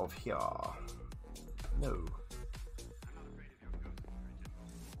out of here? No.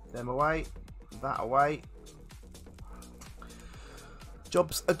 Them away, that away.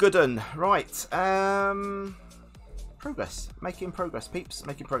 Job's a good un. Right. Progress. Making progress, peeps.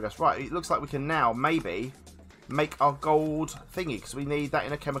 Making progress. Right, it looks like we can now maybe make our gold thingy, because we need that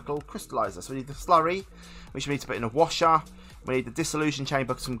in a chemical crystallizer. So we need the slurry, which we need to put in a washer. We need the dissolution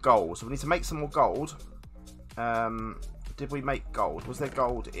chamber, some gold. So we need to make some more gold. Did we make gold? Was there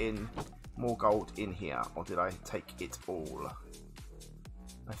gold in... more gold in here? Or did I take it all?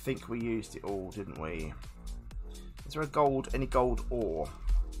 I think we used it all, didn't we? Is there a gold, any gold ore?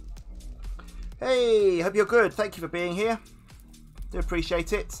 Hey, hope you're good. Thank you for being here. Do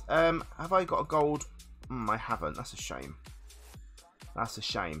appreciate it. Have I got a gold? I haven't. That's a shame. That's a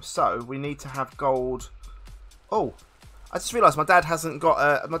shame. So we need to have gold. Oh, I just realised my dad hasn't got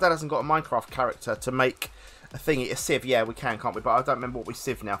a Minecraft character to make a thingy, a sieve. Yeah, we can, can't we? But I don't remember what we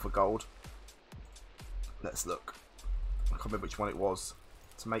sieve now for gold. Let's look. I can't remember which one it was.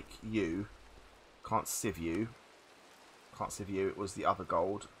 To make you, can't sieve you. Can't sieve you. It was the other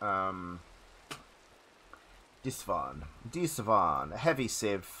gold. This one, a heavy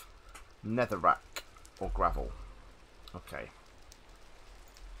sieve, netherrack or gravel. Okay.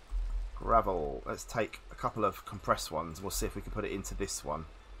 Gravel. Let's take a couple of compressed ones. We'll see if we can put it into this one.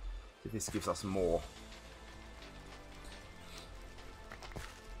 If this gives us more.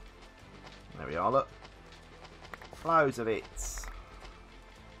 There we are, look. Loads of it.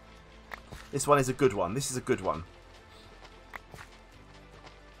 This one is a good one. This is a good one.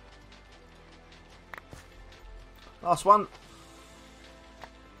 Last one.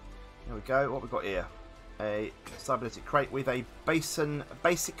 There we go. What we got here? A stability crate with a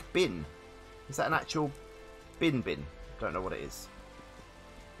basic bin. Is that an actual bin? Don't know what it is.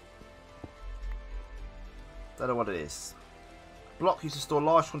 Don't know what it is. Block used to store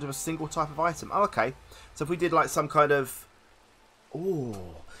large quantity of a single type of item. Oh, okay. So if we did like some kind of... Ooh.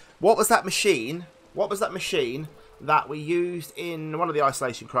 What was that machine? What was that machine that we used in one of the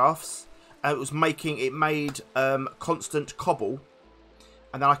isolation crafts? And it made constant cobble.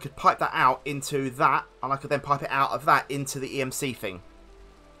 And then I could pipe that out into that. And I could then pipe it out of that into the EMC thing.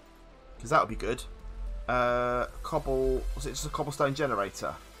 Because that would be good. Cobble... Was it just a cobblestone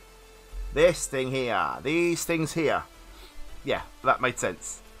generator? This thing here. These things here. Yeah, that made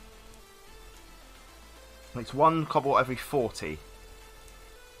sense. Makes 1 cobble every 40.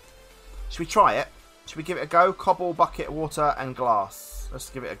 Should we try it? Should we give it a go? Cobble, bucket, water, and glass. Let's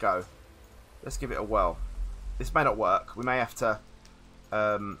give it a go. Let's give it a whirl. This may not work. We may have to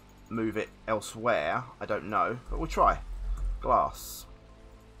move it elsewhere. I don't know. But we'll try. Glass.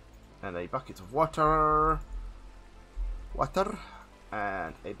 And a bucket of water. Water.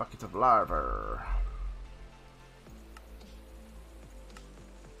 And a bucket of lava.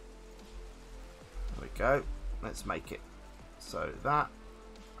 There we go. Let's make it. So that.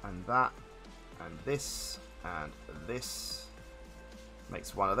 And that. And this. And this.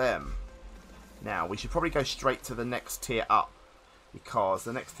 Makes 1 of them. Now, we should probably go straight to the next tier up. Because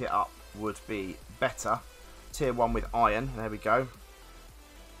the next tier up would be better. Tier 1 with iron. There we go.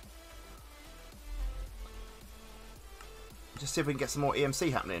 Just see if we can get some more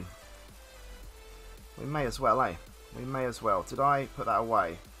EMC happening. We may as well, eh? We may as well. Did I put that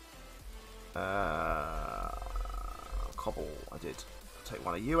away? Cobble. I did. Take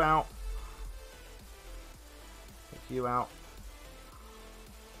 1 of you out. Take you out.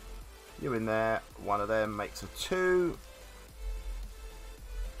 You in there. 1 of them makes a 2.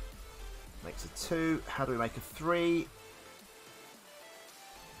 Makes a 2. How do we make a 3?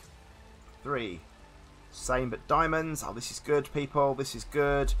 3. Same but diamonds. Oh, this is good, people. This is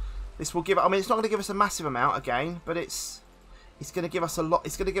good. This will give... I mean, it's not going to give us a massive amount again, but it's going to give us a lot.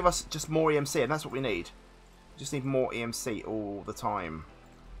 It's going to give us just more EMC, and that's what we need. We just need more EMC all the time.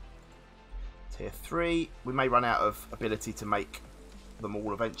 Tier 3. We may run out of ability to make them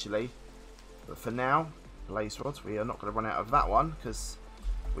all eventually. But for now, Blaze rods. We are not going to run out of that one because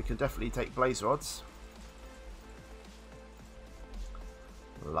we can definitely take blaze rods.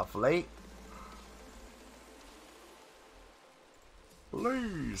 Lovely.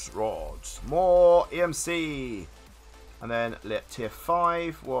 Blaze rods. More EMC. And then tier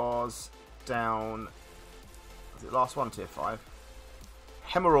 5 was down. Was it last one, tier 5?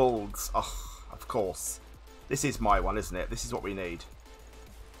 Emeralds. Oh, of course. This is my one, isn't it? This is what we need.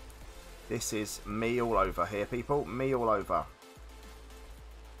 This is me all over here, people. Me all over.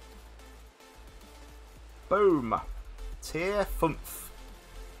 Boom. Tier 5.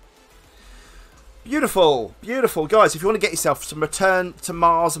 Beautiful, beautiful. Guys, if you want to get yourself some Return to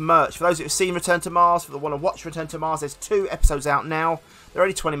Mars merch, for those who have seen Return to Mars, for the want to watch Return to Mars, there's 2 episodes out now. They're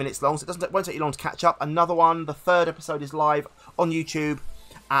only 20 minutes long, so it won't take you long to catch up. Another one, the 3rd episode, is live on YouTube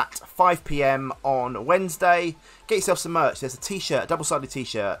at 5 PM on Wednesday. Get yourself some merch. There's a t-shirt, a double-sided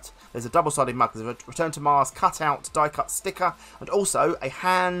t-shirt. There's a double-sided mug. There's a Return to Mars cut-out, die-cut sticker, and also a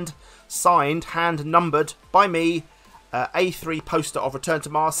hand-signed, hand-numbered by me A3 poster of Return to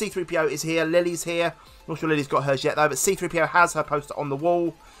Mars. C3PO is here. Lily's here. Not sure Lily's got hers yet though, but C3PO has her poster on the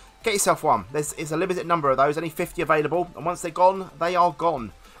wall. Get yourself one. It's a limited number of those. Only 50 available, and once they're gone, they are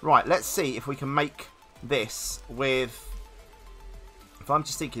gone. Right, let's see if we can make this with. If I'm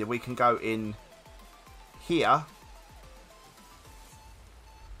just thinking, if we can go in here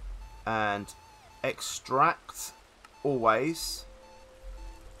and extract always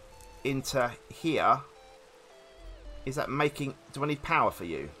into here. Is that making... Do I need power for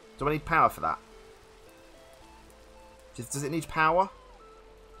you? Do I need power for that? Does it need power?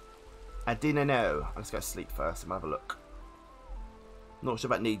 I didn't know. Let's go sleep first and have a look. Not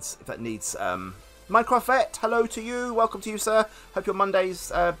sure if that needs... Minecraft Vet, hello to you. Welcome to you, sir. Hope your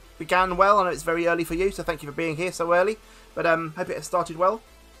Mondays began well. I know it's very early for you, so thank you for being here so early. But hope it has started well.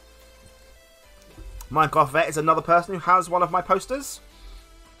 Minecraft Vet is another person who has one of my posters.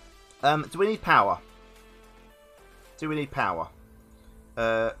 Do we need power? Do we need power?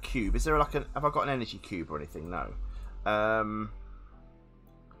 Cube. Is there like an... Have I got an energy cube or anything? No.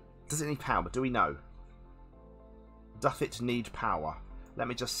 Does it need power? Do we know? Doth it need power? Let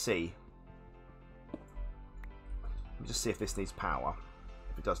me just see. Let me just see if this needs power.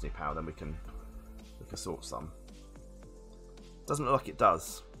 If it does need power, then we can sort some. Doesn't look like it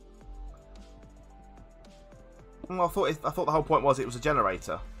does. Well, I thought the whole point was it was a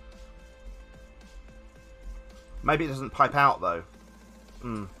generator. Maybe it doesn't pipe out though.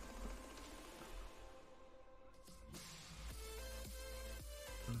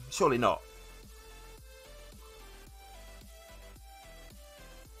 Surely not.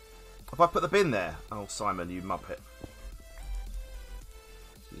 If I put the bin there? Oh, Simon, you muppet.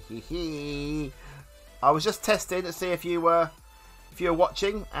 I was just testing to see if you were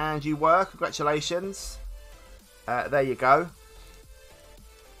watching, and you were. Congratulations. There you go.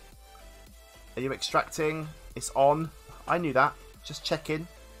 Are you extracting? It's on. I knew that. Just checking.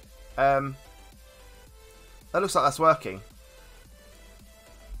 That looks like that's working.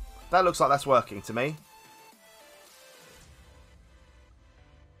 That looks like that's working to me.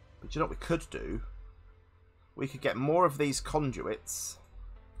 But you know what we could do? We could get more of these conduits.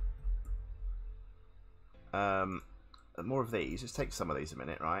 More of these. Just take some of these a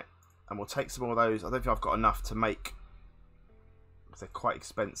minute, right? And we'll take some more of those. I don't think I've got enough to make, because they're quite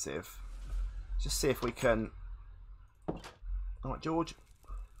expensive. Just see if we can... Alright, George.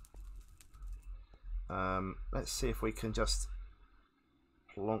 Let's see if we can just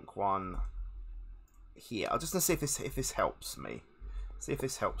plonk one here. I'm just going to see if this helps me. See if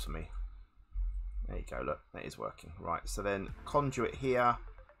this helps me. There you go, look. That is working. Right, so then conduit here.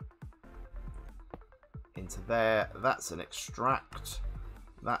 Into there. That's an extract.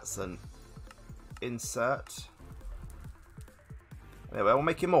 That's an insert. Anyway, we'll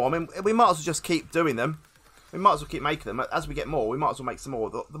make it more. I mean, we might as well just keep doing them. We might as well keep making them. As we get more, we might as well make some more.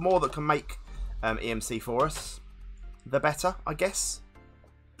 The more that can make EMC for us, the better, I guess.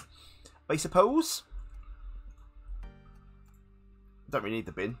 I suppose. Don't really need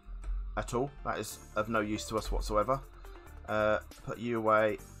the bin at all. That is of no use to us whatsoever. Put you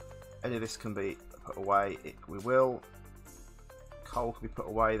away. Any of this can be put away. We will. Coal can be put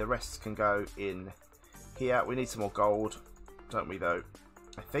away. The rest can go in here. We need some more gold, don't we, though?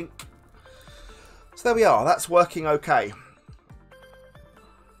 I think. So there we are. That's working okay.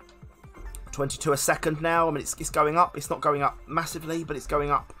 22 a second now. I mean, it's going up. It's not going up massively, but it's going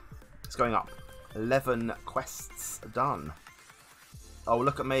up. It's going up. 11 quests done. Oh,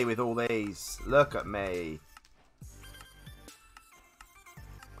 look at me with all these. Look at me.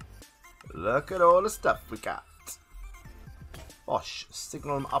 Look at all the stuff we got. Bosh,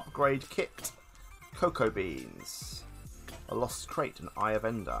 signal upgrade kit. Cocoa beans. A lost crate, an eye of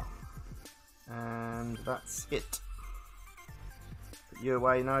Ender. And that's it. Put you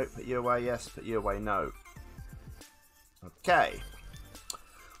away, no. Put you away, yes. Put you away, no. Okay.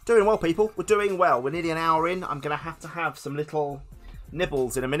 Doing well, people. We're doing well. We're nearly an hour in. I'm going to have some little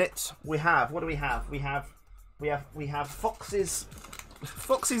nibbles in a minute. We have, what do we have? We have Fox's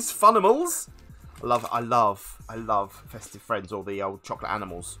Funimals. I love Festive Friends, or the old chocolate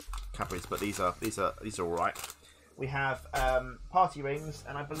animals Cadbury's, but these are all right. We have party rings,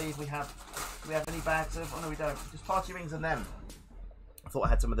 and I believe do we have any bags of? Oh no, we don't. Just party rings and them. I thought I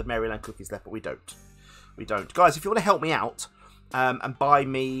had some of the Maryland cookies left, but we don't. We don't, guys. If you want to help me out and buy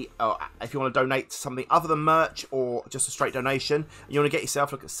me, if you want to donate something other than merch or just a straight donation, and you want to get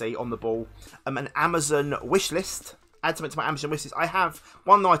yourself, look at C on the ball, an Amazon wish list. Add something to my Amazon wish list. I have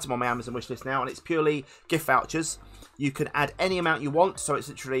one item on my Amazon wish list now, and it's purely gift vouchers. You can add any amount you want, so it's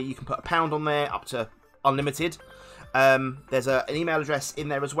literally, you can put £1 on there up to unlimited. There's an email address in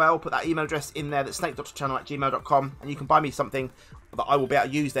there as well. Put that email address in there, that's SnakeDoctorChannel@gmail.com, and you can buy me something that I will be able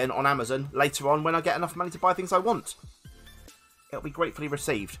to use then on Amazon later on when I get enough money to buy things I want. It'll be gratefully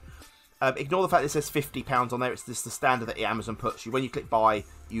received. Ignore the fact that it says £50 on there. It's just the standard that Amazon puts you. When you click buy,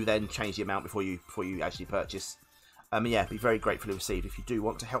 you then change the amount before you actually purchase. Yeah, be very gratefully received if you do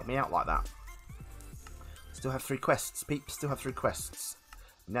want to help me out like that. Still have 3 quests, peeps. Still have 3 quests.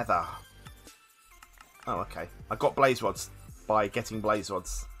 Nether. Oh, okay. I got blaze rods by getting blaze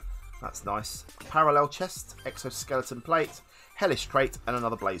rods. That's nice. Parallel chest, exoskeleton plate, hellish crate, and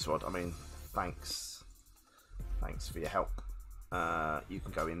another blaze rod. I mean, thanks. Thanks for your help. You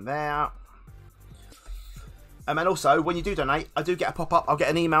can go in there. And also, when you do donate, I do get a pop-up. I'll get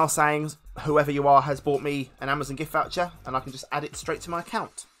an email saying whoever you are has bought me an Amazon gift voucher, and I can just add it straight to my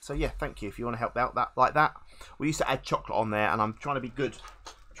account. So yeah, thank you if you want to help out like that. We used to add chocolate on there, and I'm trying to be good.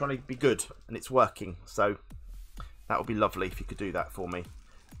 And it's working. So that would be lovely if you could do that for me.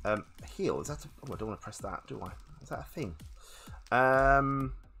 Heal, is that? Oh, I don't want to press that, do I? Is that a thing?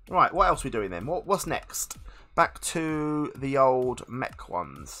 Right, what else are we doing then? What's next? Back to the old mech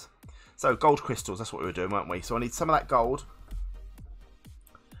ones. So, gold crystals, that's what we were doing, weren't we? So, I need some of that gold.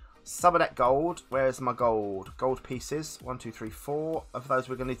 Some of that gold. Where's my gold? Gold pieces. 1, 2, 3, 4. Of those,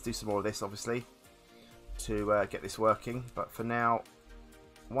 we're going to need to do some more of this, obviously, to get this working. But for now,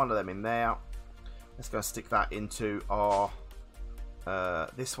 one of them in there. Let's go stick that into our...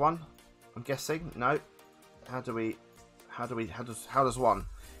 this one, I'm guessing. No. How does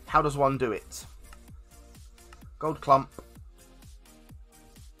one do it? Gold clump.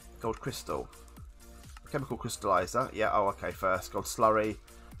 Gold crystal. Chemical crystallizer. Yeah, oh, okay, first. Gold slurry.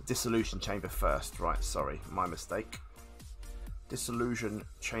 Dissolution chamber first. Right, sorry. My mistake. Dissolution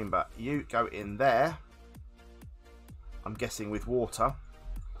chamber. You go in there. I'm guessing with water.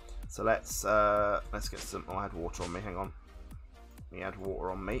 So let's get some... Oh, I had water on me. Hang on. Let me add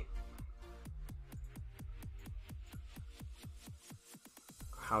water on me.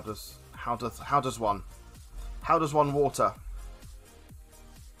 How does one water?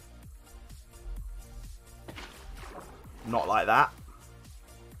 Not like that.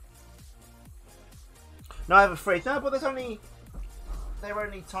 No, I have a fridge. No, but they're only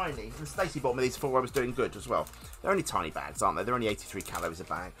tiny. And Stacey bought me these before I was doing good as well. They're only tiny bags, aren't they? They're only 83 calories a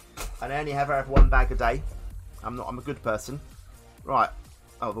bag. And I only have 1 bag a day. I'm a good person. Right.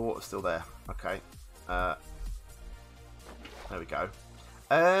 Oh, the water's still there. Okay. There we go.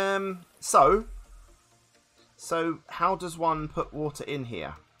 So how does one put water in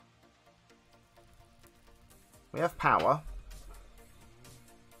here? We have power.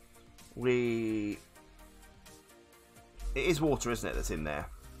 It is water, isn't it, that's in there?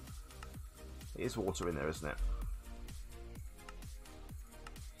 It is water in there, isn't it?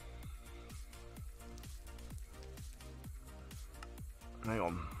 Hang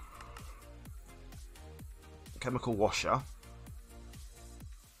on. Chemical washer.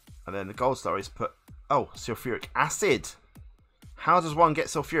 And then the gold star is put... Oh, sulfuric acid. How does one get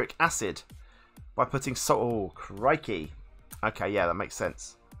sulfuric acid? By putting salt... Oh, crikey. Okay, yeah, that makes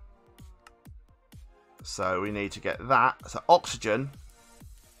sense. So we need to get that. So oxygen,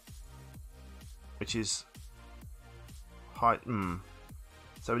 which is high.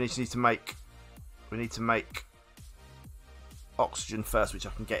 So we need to make oxygen first, which I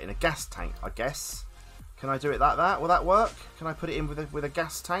can get in a gas tank, I guess. Can I do it like that? Will that work? Can I put it in with a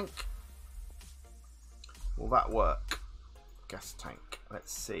gas tank? Will that work? Gas tank.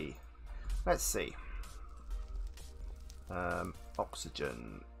 Let's see.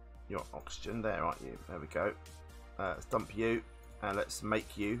 Oxygen. You're oxygen there, aren't you? There we go. Let's dump you and let's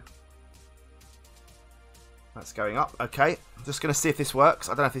make you. That's going up. Okay, I'm just going to see if this works.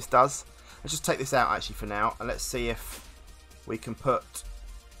 I don't know if this does. Let's just take this out actually for now, and let's see if we can put.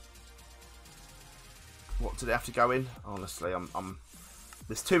 What did it have to go in? Honestly,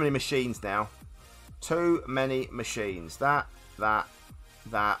 there's too many machines now. Too many machines. That.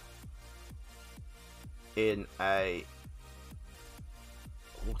 In a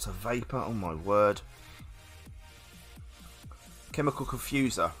water vapor. Oh my word. Chemical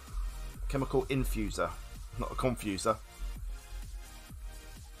confuser. Chemical infuser. Not a confuser.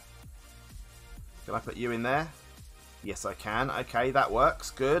 Can I put you in there? Yes, I can. Okay, that works.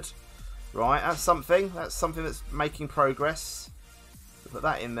 Good. Right, that's something. That's something that's making progress. Put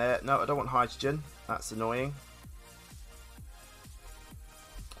that in there. No, I don't want hydrogen. That's annoying.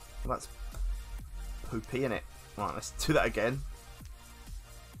 Well, that's poopy, innit? Right, let's do that again.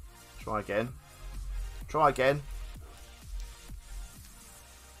 Try again. Try again.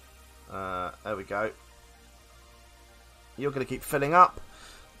 There we go. You're going to keep filling up.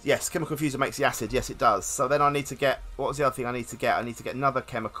 Yes, chemical confuser makes the acid. Yes, it does. So then I need to get... What was the other thing I need to get? I need to get another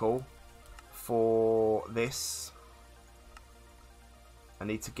chemical for this. I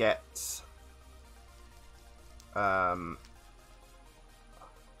need to get... I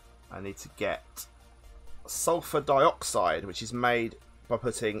need to get sulfur dioxide, which is made by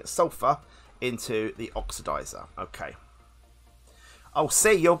putting sulfur into the oxidizer. Okay. Oh,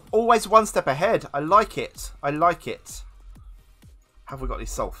 see, you're always one step ahead. I like it. I like it. Have we got any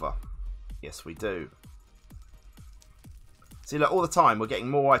sulfur? Yes, we do. See, look, all the time we're getting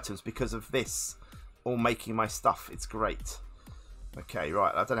more items because of this all making my stuff. It's great. Okay,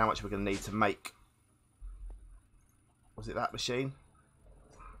 right. I don't know how much we're going to need to make. Was it that machine?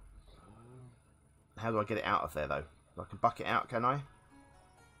 How do I get it out of there, though? I can buck it out, can I?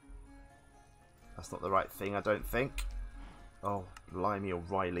 That's not the right thing, I don't think. Oh, blimey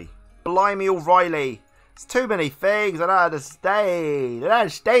O'Reilly. Blimey O'Reilly! It's too many things. I don't understand. I don't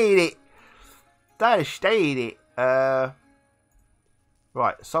understand it. Don't understand it.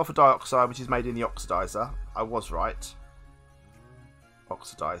 Right, sulfur dioxide, which is made in the oxidizer. I was right.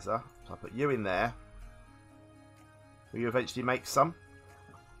 Oxidizer. So I'll put you in there. Will you eventually make some?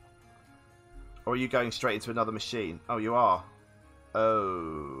 Or are you going straight into another machine? Oh, you are.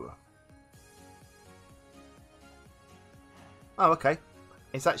 Oh. Oh, okay.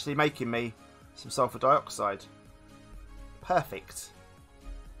 It's actually making me some sulfur dioxide. Perfect.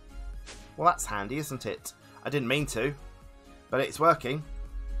 Well, that's handy, isn't it? I didn't mean to, but it's working.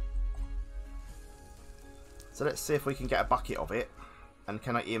 So let's see if we can get a bucket of it. And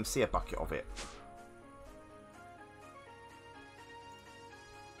can I EMC a bucket of it?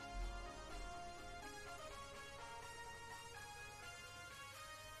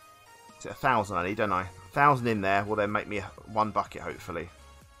 Is it 1,000 I need, don't I? 1,000 in there will then make me one bucket, hopefully.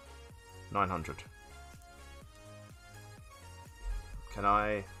 900. Can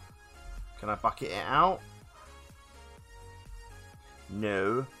I bucket it out?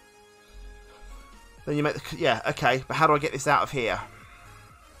 No. Then you make the... Yeah, okay. But how do I get this out of here?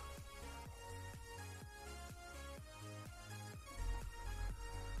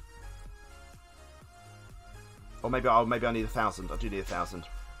 Or maybe I need 1,000. I do need 1,000.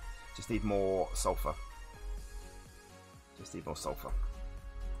 Just need more sulfur. Just need more sulfur.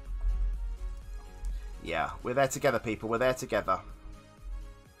 Yeah, we're there together, people. We're there together.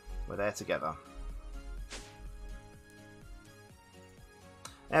 We're there together.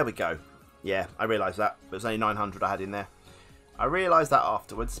 There we go. Yeah, I realised that. There was only 900 I had in there. I realised that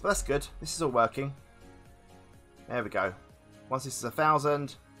afterwards, but that's good. This is all working. There we go. Once this is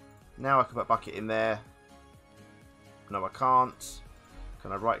 1,000, now I can put a bucket in there. No, I can't.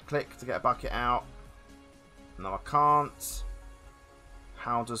 Can I right click to get a bucket out? No, I can't.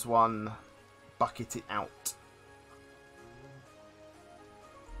 How does one bucket it out?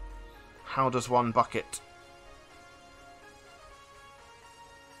 How does one bucket?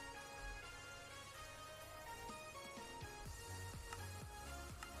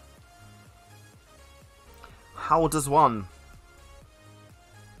 How does one?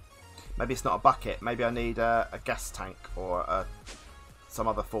 Maybe it's not a bucket. Maybe I need a gas tank or some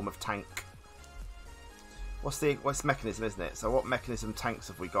other form of tank. What's mechanism, isn't it? So what mechanism tanks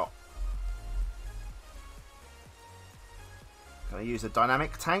have we got? Can I use a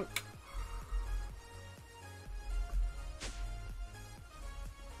dynamic tank?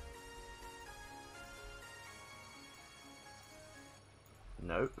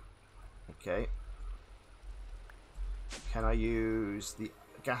 Nope. Okay. Can I use the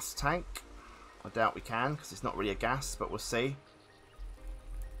gas tank? I doubt we can because it's not really a gas, but we'll see.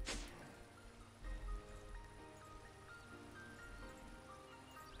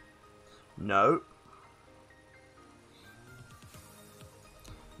 No.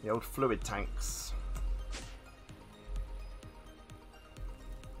 The old fluid tanks.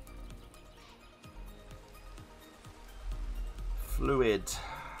 Fluid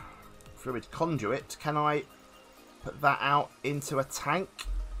conduit. Can I put that out into a tank?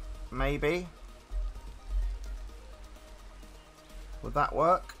 Maybe. Would that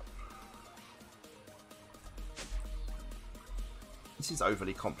work? This is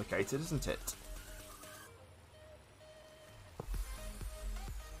overly complicated, isn't it?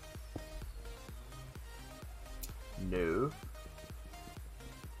 No.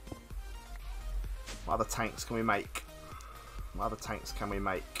 What other tanks can we make? What other tanks can we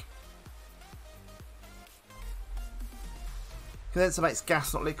make? Condenser makes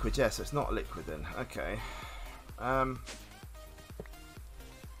gas, not liquid. Yes, so it's not liquid then. Okay.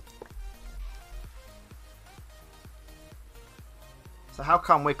 So how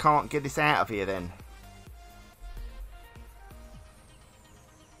come we can't get this out of here then?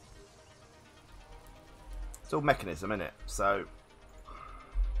 It's all mechanism, isn't it? So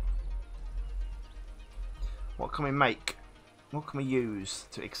what can we make? What can we use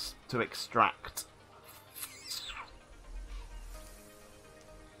to extract?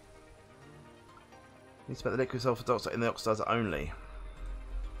 Need to put the liquid sulfur dioxide in the oxidizer only.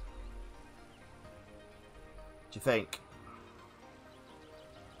 Do you think?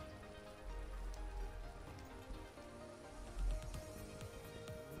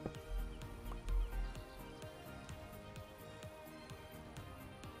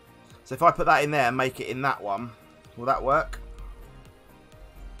 So if I put that in there and make it in that one, will that work?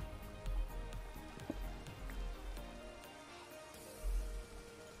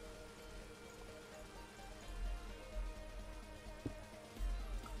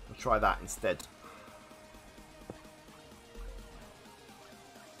 We'll try that instead.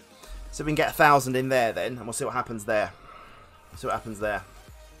 So we can get 1,000 in there then, and we'll see what happens there. See what happens there.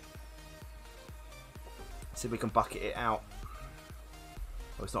 See if we can bucket it out.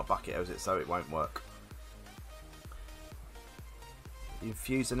 Well, it's not bucket, is it? So it won't work. The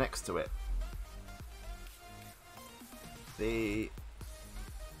infuser next to it. The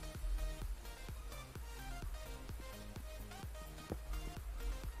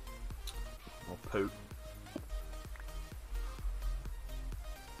poo.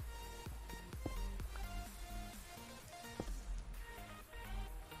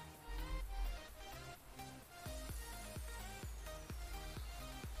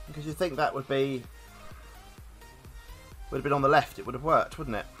 Because you think that would have been on the left, it would have worked,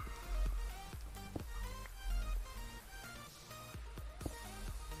 wouldn't it?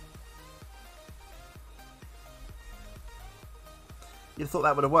 You'd have thought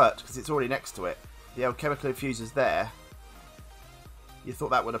that would have worked because it's already next to it. The old chemical infuser's there. You thought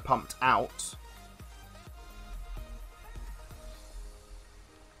that would have pumped out.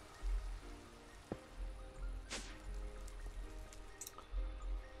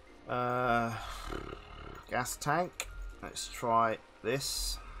 Gas tank. Let's try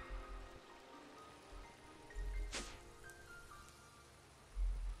this.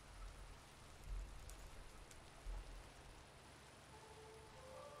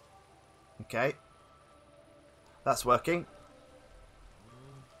 Okay. That's working.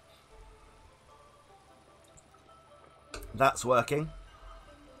 That's working.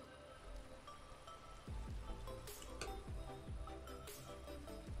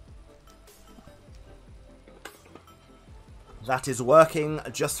 That is working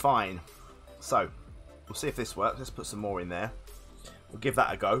just fine. So, we'll see if this works. Let's put some more in there. We'll give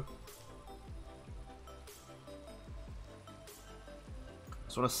that a go.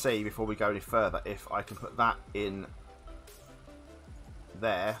 Just want to see before we go any further if I can put that in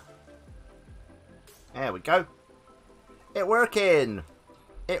there. There we go. It working.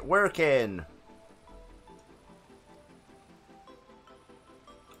 It working.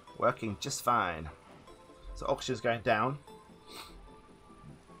 Working just fine. So oxygen's going down.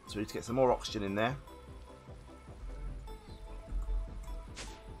 So we need to get some more oxygen in there.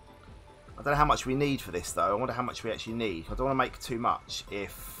 I don't know how much we need for this though. I wonder how much we actually need. I don't want to make too much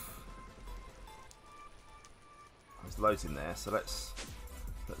if there's loads in there. So let's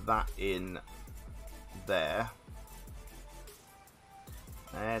put that in there.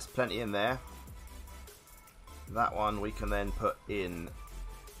 There's plenty in there. That one we can then put in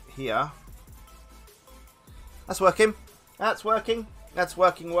here. That's working. That's working. That's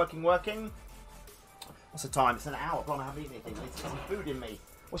working, working. What's the time? It's an hour. I haven't eaten anything. I need to get some food in me.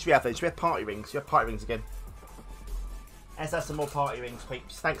 What should we have then? Should we have party rings? Should we have party rings again? Let's have some more party rings,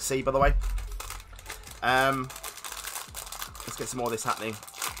 peeps. Thanks, C, by the way. Let's get some more of this happening.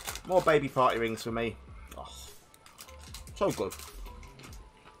 More baby party rings for me. Oh, so good.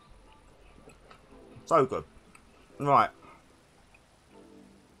 So good. Right.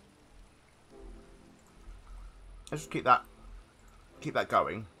 Let's just keep that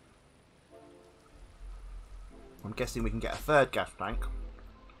going. I'm guessing we can get a third gas tank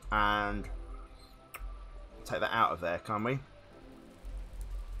and take that out of there, can't we?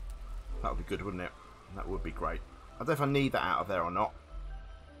 That would be good, wouldn't it? That would be great. I don't know if I need that out of there or not.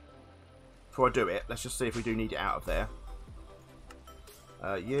 Before I do it, let's just see if we do need it out of there.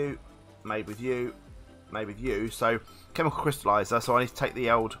 You, made with you, made with you. So, chemical crystallizer. So I need to take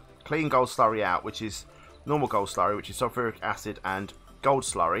the old clean gold slurry out, which is normal gold slurry, which is sulfuric acid and gold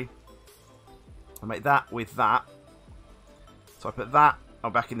slurry. I'll make that with that. So I put that.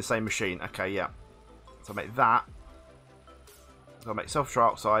 I'm back in the same machine. Okay, yeah. So I make that. So I make sulfur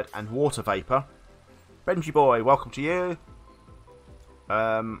trioxide and water vapor. Benji boy, welcome to you.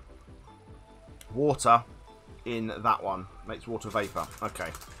 Water in that one makes water vapor.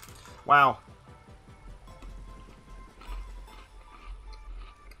 Okay. Wow.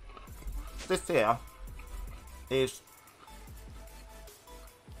 This here is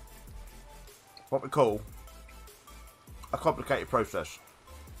what we call a complicated process.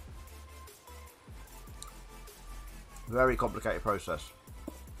 Very complicated process.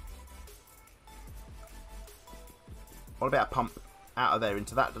 What about a pump out of there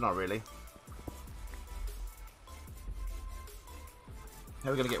into that? Don't know really.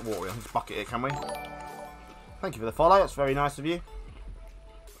 How are we going to get water in this bucket here, can we? Thank you for the follow. That's very nice of you.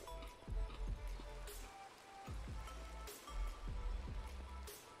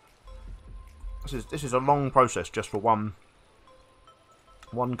 This is a long process just for one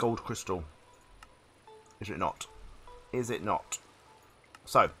gold crystal. Is it not? Is it not?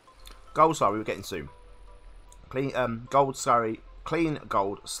 So, gold slurry we're getting soon. Clean gold slurry, clean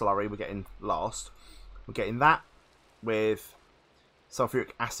gold slurry we're getting last. We're getting that with sulfuric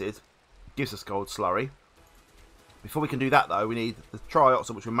acid, gives us gold slurry. Before we can do that though, we need the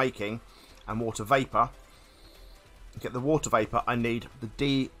trioxide which we're making and water vapor. To get the water vapor, I need the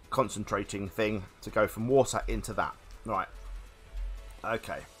deconcentrating thing to go from water into that. Right.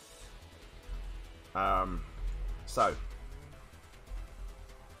 Okay. So,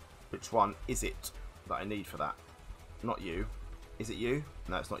 which one is it that I need for that? Not you. Is it you?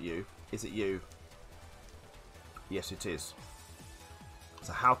 No, it's not you. Is it you? Yes, it is.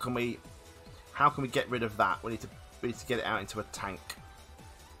 So how can we get rid of that? We need to get it out into a tank,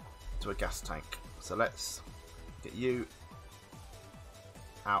 to a gas tank. So let's get you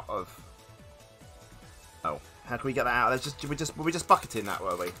out of. Oh, how can we get that out? Were we just bucketing that,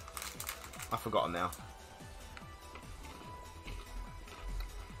 were we? I've forgotten now.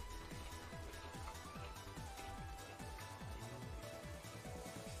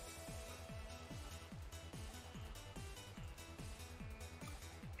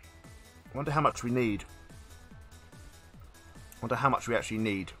 I wonder how much we need. I wonder how much we actually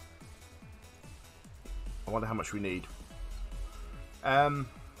need. I wonder how much we need. Oh,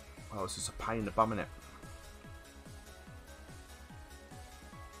 this is a pain in the bum, isn't it?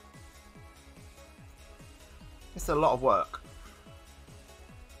 It's a lot of work.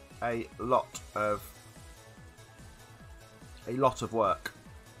 A lot of work.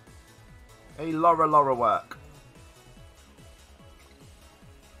 A lot of work.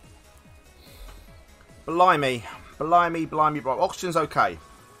 Blimey. Blimey. Oxygen's okay.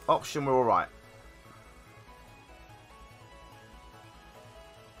 Oxygen, we're alright.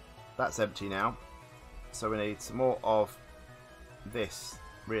 That's empty now. So we need some more of this,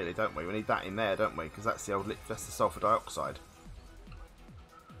 really, don't we? We need that in there, don't we? Because that's the sulfur dioxide.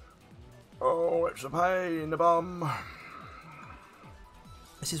 Oh, it's a pain in the bum.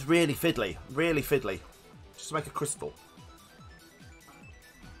 This is really fiddly. Really fiddly. Just to make a crystal.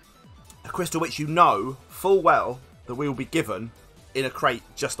 A crystal which you know full well that we will be given in a crate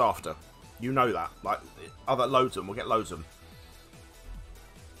just after. You know that. Like, other loads of them. We'll get loads of them.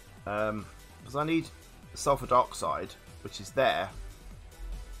 Because I need sulfur dioxide, which is there.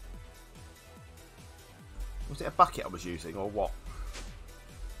 Was it a bucket I was using, or what?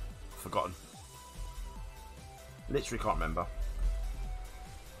 Forgotten. Literally can't remember.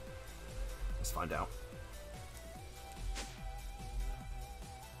 Let's find out.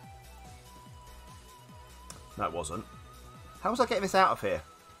 No, it wasn't. How was I getting this out of here?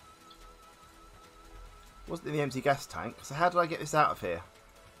 It wasn't in the empty gas tank. So how did I get this out of here?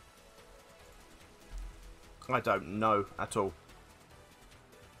 I don't know at all.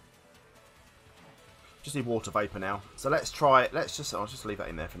 Just need water vapor now. So let's try it. I'll just leave that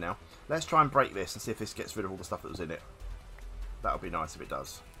in there for now. Let's try and break this and see if this gets rid of all the stuff that was in it. That would be nice if it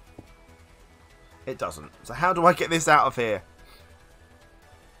does. It doesn't. So how do I get this out of here?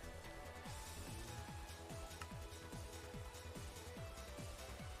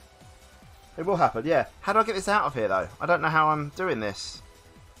 It will happen, yeah. How do I get this out of here, though? I don't know how I'm doing this.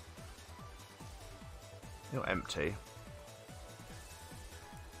 You're empty.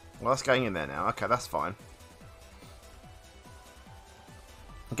 Well, that's going in there now. Okay, that's fine.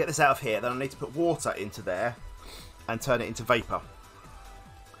 I'll get this out of here. Then I need to put water into there and turn it into vapour.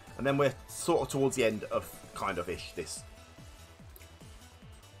 And then we're sort of towards the end of kind of-ish this.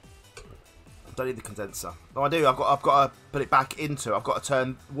 Don't need the condenser. No, I do. I've got to put it back into. I've got to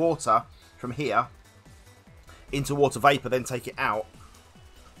turn water from here into water vapour, then take it out.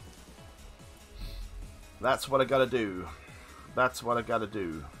 That's what I gotta do. That's what I gotta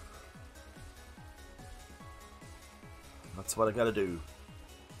do. That's what I gotta do.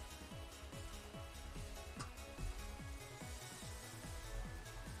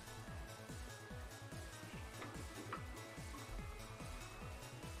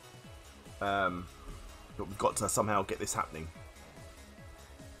 But we've got to somehow get this happening.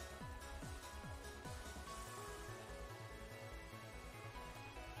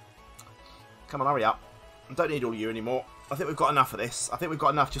 Come on, hurry up. I don't need all of you anymore. I think we've got enough of this. I think we've got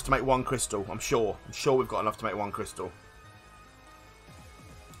enough just to make one crystal. I'm sure. I'm sure we've got enough to make one crystal.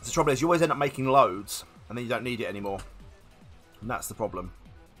 The trouble is, you always end up making loads, and then you don't need it anymore. And that's the problem.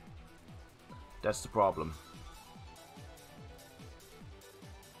 That's the problem.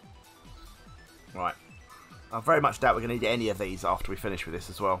 Right. I very much doubt we're going to need any of these after we finish with this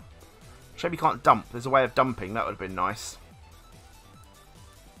as well. Shame you can't dump. There's a way of dumping. That would have been nice.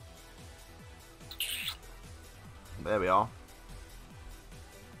 There we are.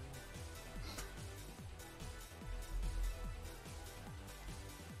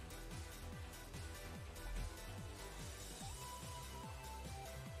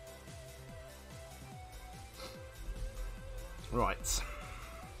 Right.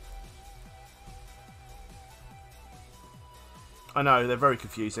 I know, they're very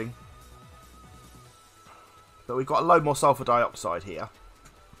confusing. But we've got a load more sulfur dioxide here,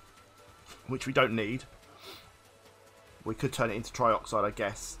 which we don't need. We could turn it into trioxide, I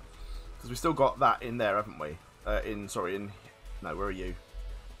guess, because we've still got that in there, haven't we? No, where are you?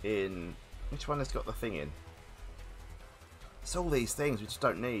 In, which one has got the thing in? It's all these things we just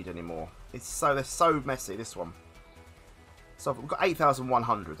don't need anymore. They're so messy, this one. So we've got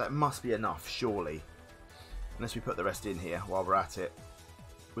 8,100. That must be enough, surely. Unless we put the rest in here while we're at it.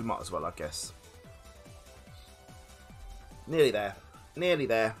 We might as well, I guess. Nearly there. Nearly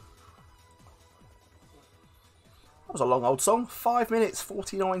there. That was a long old song. 5 minutes,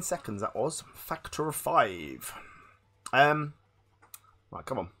 49 seconds that was. Factor of 5. Right,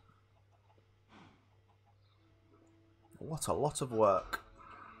 come on. What a lot of work.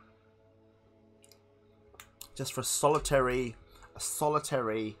 Just for a solitary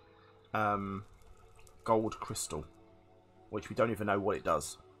gold crystal, which we don't even know what it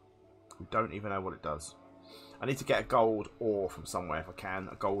does. We don't even know what it does. I need to get a gold ore from somewhere if I can.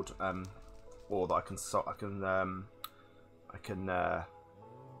 A gold ore that I can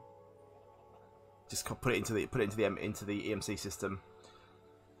just put it into the EMC system.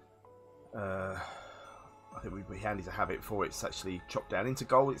 I think it would be handy to have it before it's actually chopped down into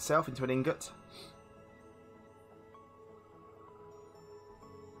gold itself, into an ingot.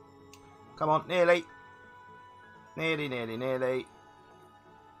 Come on, nearly. Nearly, nearly, nearly.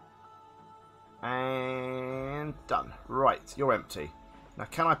 And done. Right, you're empty. Now,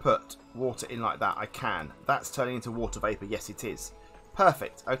 can I put water in like that? I can. That's turning into water vapour. Yes, it is.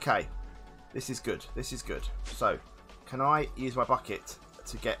 Perfect. Okay. This is good. This is good. So, can I use my bucket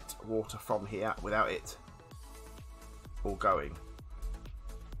to get water from here without it all going?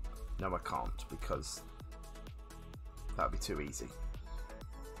 No, I can't, because that would be too easy.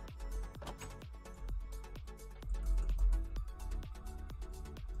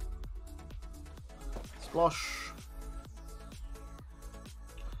 Splosh.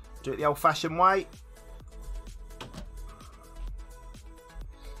 Do it the old-fashioned way.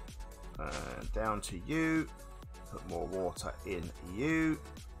 Down to you. Put more water in you.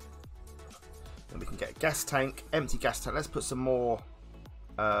 Then we can get a gas tank. Empty gas tank. Let's put some more.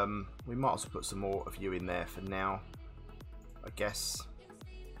 We might as well put some more of you in there for now, I guess.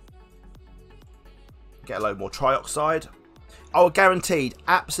 Get a load more trioxide. Oh, guaranteed.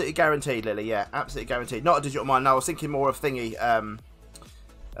 Absolutely guaranteed, Lily. Yeah, absolutely guaranteed. Not a digital mine. No, I was thinking more of thingy.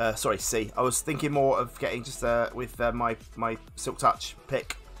 Sorry, C. I was thinking more of getting just with my Silk Touch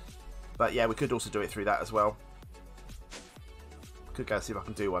pick. But yeah, we could also do it through that as well. Could go see if I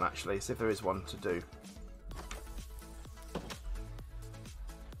can do one actually. See if there is one to do.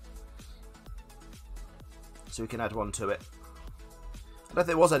 So we can add one to it. I don't think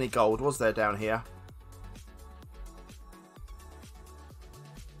there was any gold, was there, down here?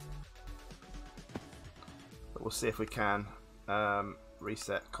 But we'll see if we can.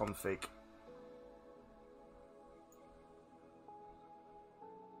 Reset config.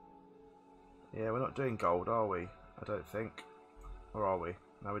 Yeah, we're not doing gold, are we? I don't think. Or are we?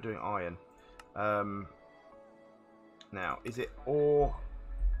 No, we're doing iron. Now, is it ore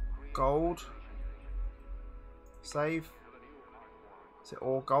gold? Save. Is it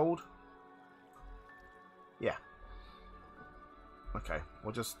ore gold? Yeah. Okay,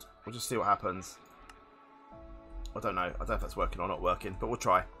 we'll just see what happens. I don't know. I don't know if that's working or not working, but we'll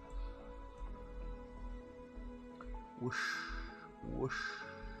try. Whoosh, whoosh.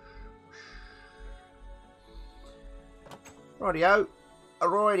 Rightio.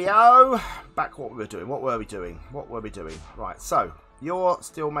 Rightio. Back what we were doing. What were we doing? What were we doing? Right, so you're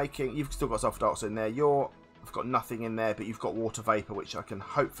still making, you've still got sulfur dioxide in there. I've got nothing in there, but you've got water vapor, which I can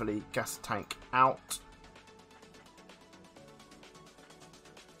hopefully gas tank out.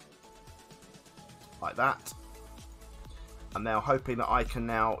 Like that. I'm now hoping that I can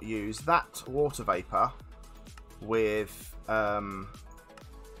now use that water vapor with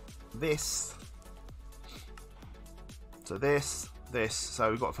this. So this.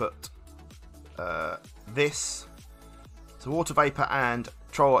 So we've got to put this. So water vapor and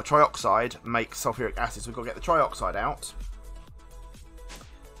trioxide make sulfuric acid. So we've got to get the trioxide out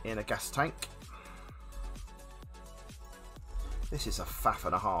in a gas tank. This is a faff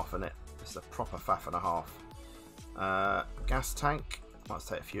and a half, isn't it? This is a proper faff and a half. Gas tank. Let's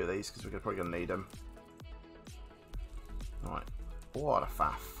take a few of these because we're probably going to need them. Right. What a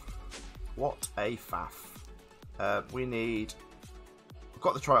faff. What a faff. We've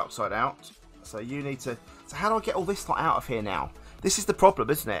got the trioxide out. So you need to... So how do I get all this lot out of here now? This is the problem,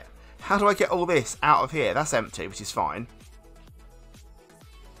 isn't it? How do I get all this out of here? That's empty, which is fine.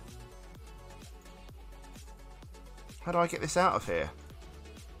 How do I get this out of here?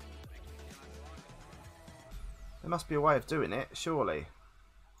 There must be a way of doing it, surely.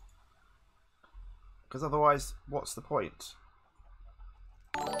 Because otherwise, what's the point?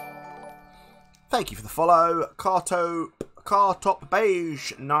 Thank you for the follow, Cartop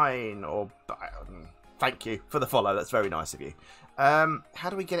Beige 9. Or thank you for the follow. That's very nice of you. How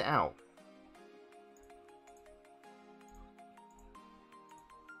do we get it out?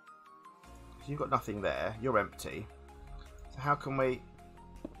 You've got nothing there. You're empty. So how can we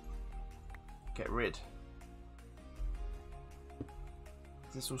get rid?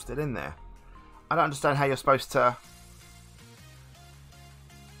 Is this all still in there? I don't understand how you're supposed to...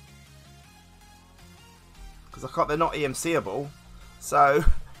 Because I can't, they're not EMCable. So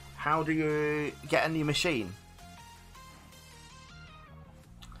how do you get a new machine?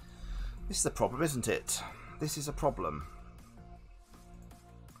 This is a problem, isn't it? This is a problem.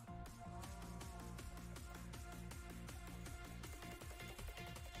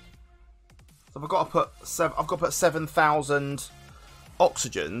 So I've got to put 7,000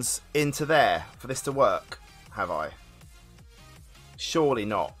 oxygens into there for this to work, have I? Surely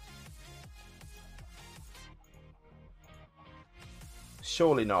not.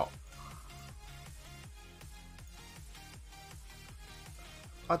 Surely not.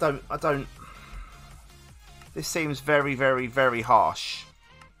 I don't. This seems very, very, very harsh,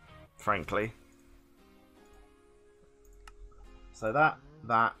 frankly. So that,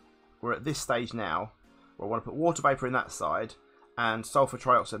 we're at this stage now where I want to put water vapor in that side and sulfur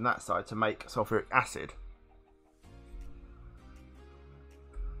trioxide in that side to make sulfuric acid.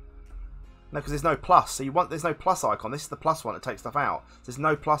 No, because there's no plus. So there's no plus icon. This is the plus one that takes stuff out. There's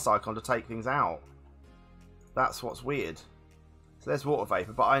no plus icon to take things out. That's what's weird. So there's water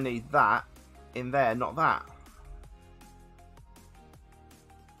vapor, but I need that in there, not that.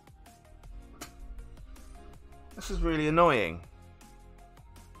 This is really annoying.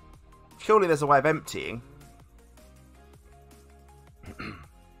 Surely there's a way of emptying.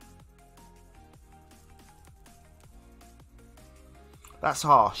 That's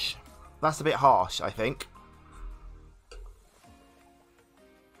harsh. That's a bit harsh, I think.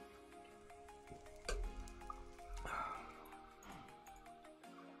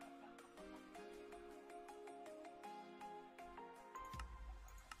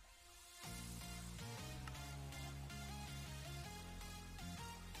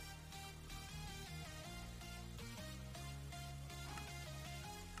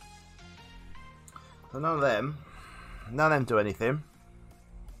 So none of them do anything.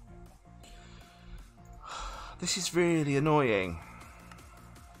 This is really annoying.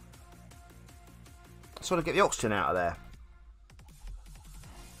 I just want to get the oxygen out of there.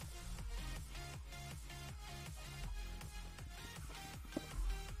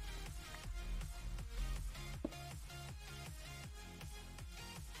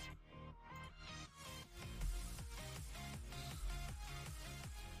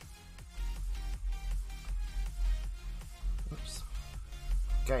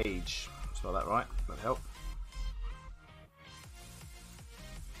 Gauge. Spell that right. That'd help.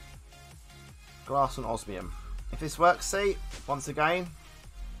 Glass and osmium. If this works, see, once again.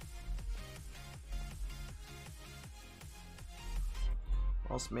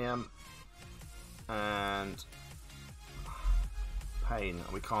 Osmium and pain.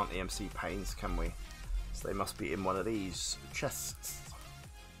 We can't EMC pains, can we? So they must be in one of these chests.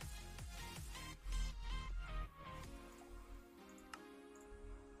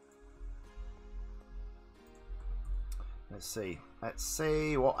 Let's see. Let's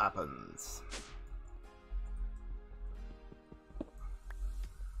see what happens.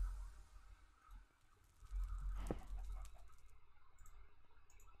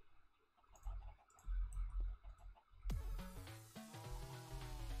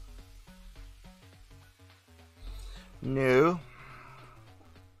 No.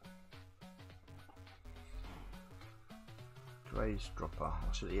 Graze dropper.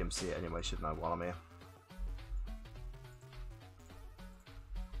 I should EMC it anyway, shouldn't I, while I'm here?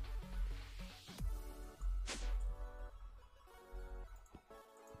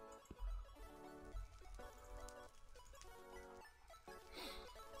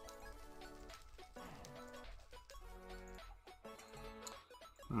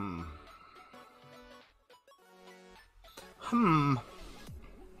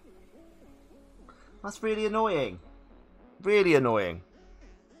 That's really annoying. Really annoying.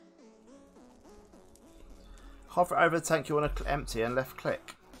 Hover over the tank you want to empty and left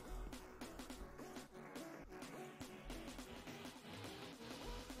click.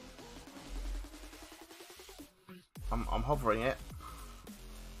 I'm hovering it.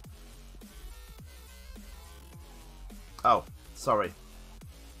 Oh, sorry.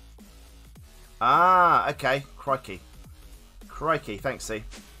 Ah, okay. Crikey. Crikey, thanks, C.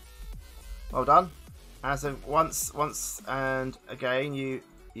 Well done. As of once and again,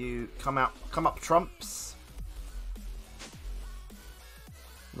 you come up trumps.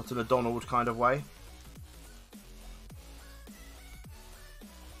 Not in a Donald kind of way.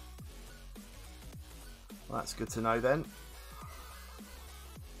 Well, that's good to know then.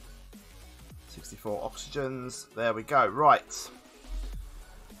 64 oxygens. There we go. Right.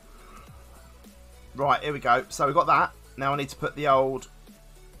 Right, here we go. So we've got that. Now I need to put the old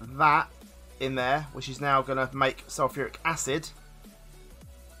that in there, which is now going to make sulfuric acid.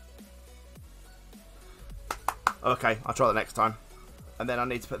 Okay, I'll try that next time. And then I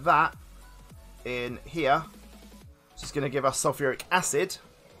need to put that in here, which is going to give us sulfuric acid.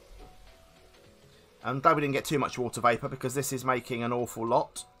 I'm glad we didn't get too much water vapour, because this is making an awful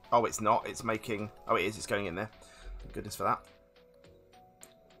lot. Oh, it's not. It's making... Oh, it is. It's going in there. Thank goodness for that.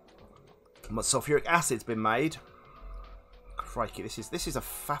 But sulfuric acid's been made. Crikey, this is a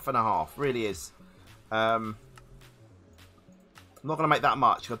faff and a half. Really is. I'm not going to make that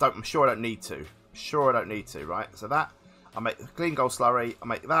much. I'm sure I don't need to. Right? So that, I make the clean gold slurry. I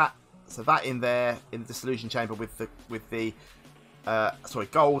make that. So that in there in the dissolution chamber with the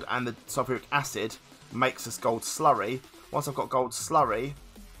gold and the sulfuric acid makes us gold slurry. Once I've got gold slurry,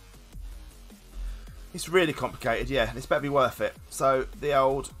 it's really complicated. Yeah, this better be worth it. So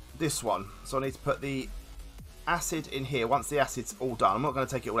this one. So I need to put the acid in here. Once the acid's all done, I'm not going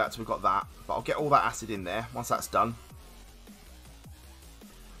to take it all out till we've got that, but I'll get all that acid in there once that's done.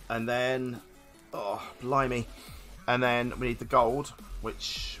 And then, oh blimey, and then we need the gold,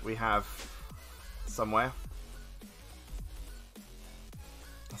 which we have somewhere.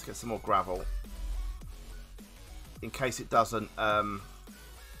 Let's get some more gravel in case it doesn't. Well,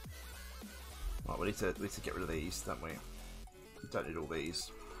 we need to get rid of these, don't we? We don't need all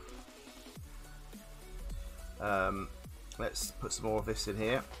these. Let's put some more of this in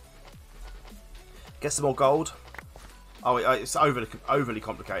here. Get some more gold. Oh, it's overly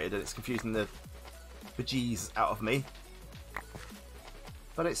complicated, and it's confusing the bejeez out of me.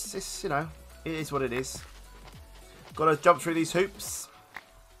 But it's you know, it is what it is. Got to jump through these hoops.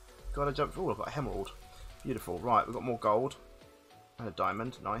 Got to jump. Oh, I've got a emerald. Beautiful. Right, we've got more gold and a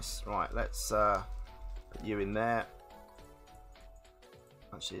diamond. Nice. Right, let's put you in there.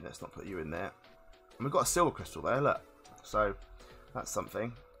 Actually, let's not put you in there. And we've got a silver crystal there, look. So, that's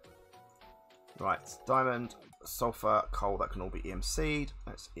something. Right, diamond, sulfur, coal, that can all be EMC'd.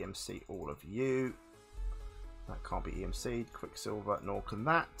 Let's EMC all of you. That can't be EMC'd. Quicksilver, nor can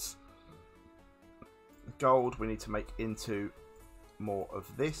that. The gold we need to make into more of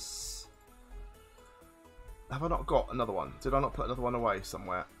this. Have I not got another one? Did I not put another one away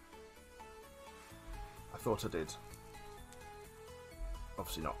somewhere? I thought I did.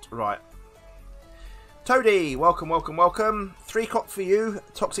 Obviously not. Right. Toady, welcome, welcome, welcome. 3 o'clock for you,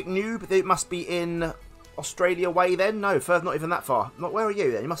 Toxic Noob. It must be in Australia way then? No, further, not even that far. Not, where are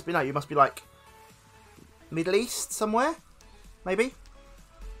you then? You must be, no, you must be like Middle East somewhere? Maybe?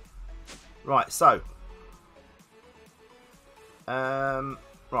 Right, so. Right,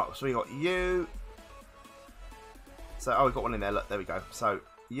 so we got you. So, oh, we've got one in there. Look, there we go. So,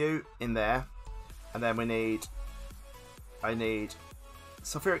 you in there. And then I need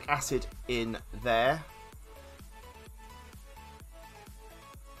sulfuric acid in there.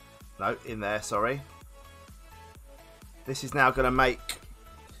 No, in there, sorry. This is now going to make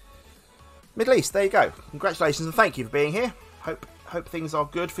Middle East. There you go. Congratulations and thank you for being here. Hope things are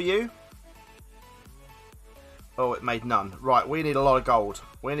good for you. Oh, it made none. Right, we need a lot of gold.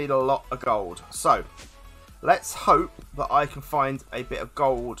 We need a lot of gold. So, let's hope that I can find a bit of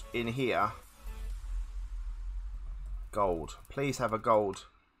gold in here. Gold. Please have a gold.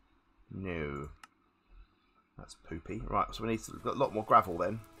 No. That's poopy. Right, so we need a lot more gravel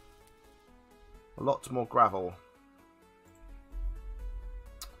then. A lot more gravel.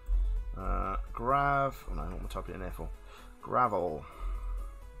 Grav. Oh no, what am I typing in there for? Gravel.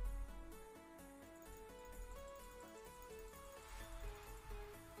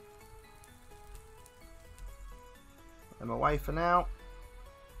 Put them away for now.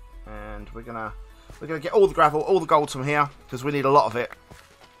 And we're gonna get all the gravel, all the gold from here, because we need a lot of it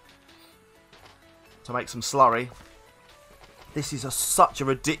to make some slurry. This is such a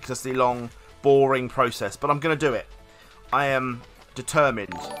ridiculously long, boring process, but I'm going to do it. I am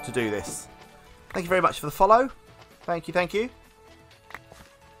determined to do this. Thank you very much for the follow. Thank you, thank you.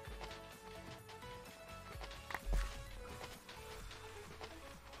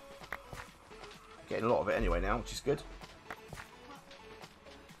 Getting a lot of it anyway now, which is good.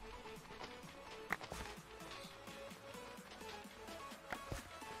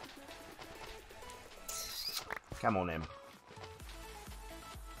 Come on in.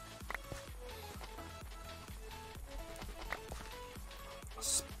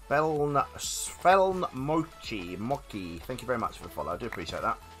 Speln Moki. Thank you very much for the follow. I do appreciate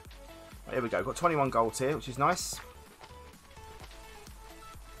that. Right, here we go. Got 21 gold here, which is nice.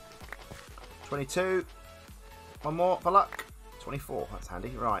 22. One more for luck. 24. That's handy.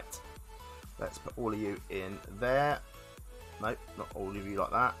 Right. Let's put all of you in there. Nope, not all of you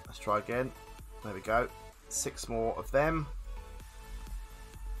like that. Let's try again. There we go. 6 more of them.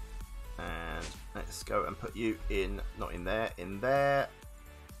 And let's go and put you in, not in there, in there.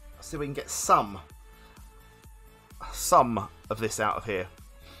 Let's see if we can get some of this out of here.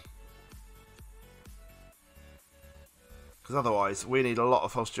 Because otherwise, we need a lot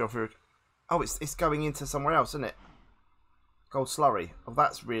of sulfuric. Oh, it's going into somewhere else, isn't it? Gold slurry. Oh,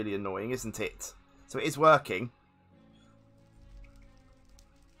 that's really annoying, isn't it? So it is working.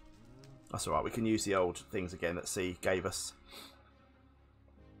 That's alright, we can use the old things again that C gave us.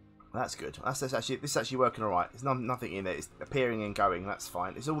 That's good. This is actually working alright. There's nothing in it. It's appearing and going. That's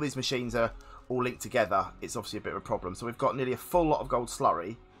fine. It's all these machines are all linked together. It's obviously a bit of a problem. So we've got nearly a full lot of gold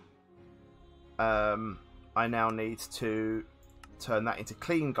slurry. I now need to turn that into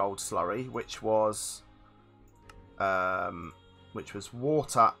clean gold slurry, which was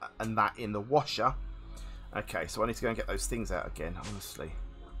water and that in the washer. Okay, so I need to go and get those things out again.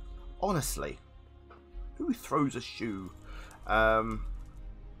 Honestly, who throws a shoe?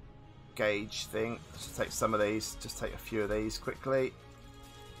 Gauge thing. Let's take some of these. Just take a few of these quickly.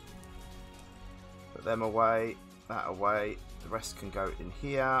 Put them away. That away. The rest can go in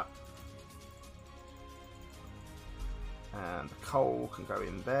here. And the coal can go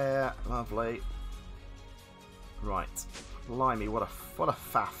in there. Lovely. Right. Blimey, what a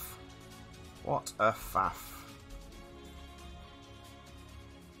faff. What a faff.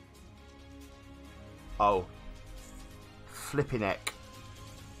 Oh. Flipping heck.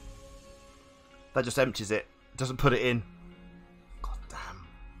 That just empties it. Doesn't put it in. God damn.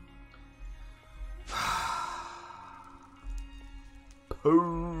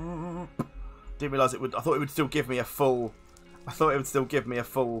 Poop. Didn't realise it would. I thought it would still give me a full. I thought it would still give me a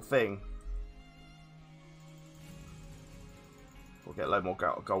full thing. We'll get a load more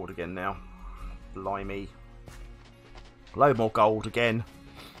gold again now. Blimey. A load more gold again.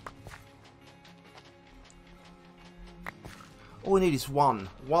 All we need is one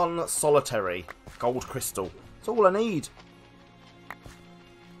solitary gold crystal. That's all I need.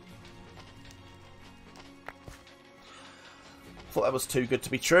 Thought that was too good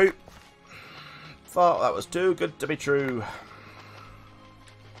to be true. Thought that was too good to be true.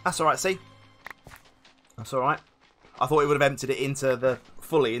 That's alright, see? That's alright. I thought it would have emptied it into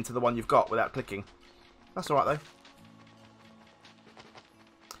fully into the one you've got without clicking. That's alright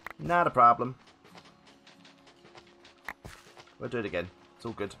though. Not a problem. We'll do it again. It's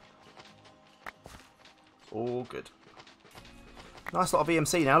all good. All good. Nice lot of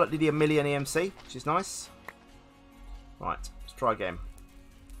EMC now. Look, nearly a million EMC, which is nice. Right, let's try again.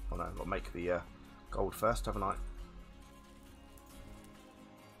 Oh no, I've got to make the gold first, haven't I?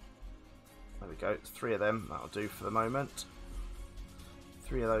 There we go. It's 3 of them. That'll do for the moment.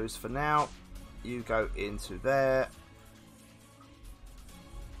 3 of those for now. You go into there.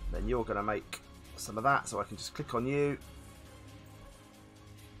 Then you're going to make some of that, so I can just click on you.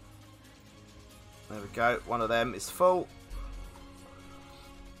 There we go. One of them is full.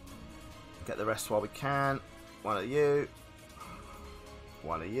 Get the rest while we can. One of you.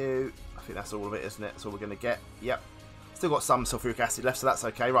 One of you. I think that's all of it, isn't it? That's all we're going to get. Yep. Still got some sulfuric acid left, so that's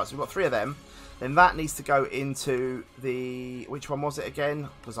okay. Right, so we've got 3 of them. Then that needs to go into the... Which one was it again?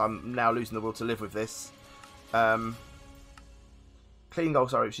 Because I'm now losing the will to live with this. Clean gold,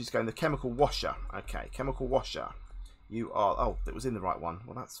 sorry, she's going the chemical washer. Okay, chemical washer. You are... Oh, it was in the right one.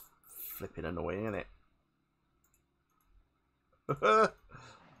 Well, that's flipping annoying, isn't it? It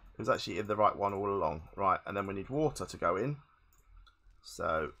was actually in the right one all along. Right, and then we need water to go in.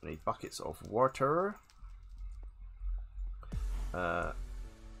 So, we need buckets of water. Hello.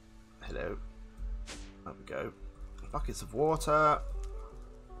 There we go. Buckets of water.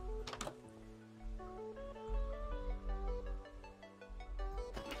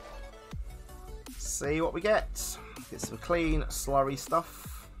 See what we get. Get some clean, slurry stuff.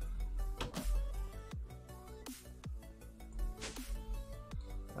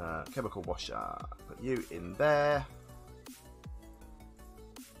 Chemical washer. Put you in there.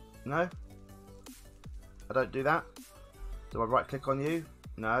 No? I don't do that. Do I right click on you?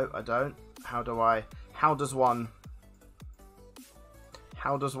 No, I don't. How does one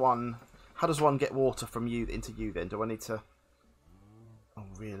get water from you into you then? Do I need to... Oh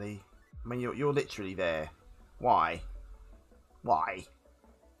really? I mean, you're literally there. Why? Why?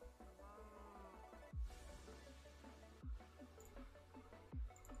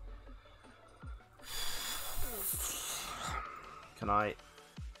 Can I...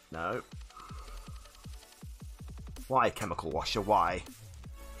 No. Why, chemical washer? Why?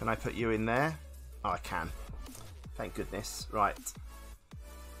 Can I put you in there? Oh, I can. Thank goodness. Right.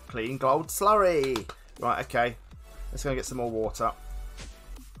 Clean gold slurry. Right, okay. Let's go and get some more water. I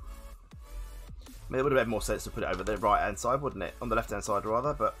mean, it would have made more sense to put it over the right-hand side, wouldn't it? On the left-hand side,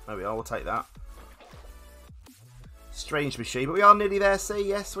 rather. But there we are. We'll take that. Strange machine. But we are nearly there, see?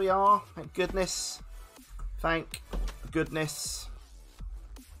 Yes, we are. Thank goodness. Thank goodness.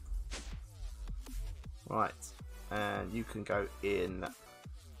 Right. And you can go in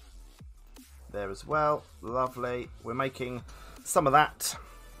there as well. Lovely. We're making some of that.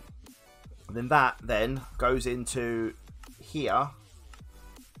 And then that then goes into here.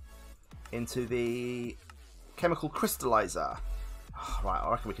 Into the chemical crystallizer. Oh, right, I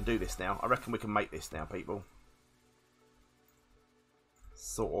reckon we can do this now. I reckon we can make this now, people.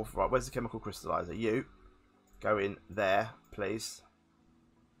 Sort of. Right, where's the chemical crystallizer? You. Go in there, please.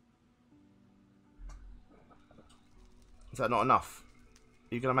 Is that not enough?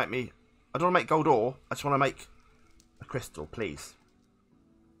 Are you going to make me... I don't want to make gold ore. I just want to make a crystal, please.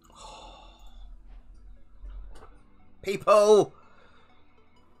 People!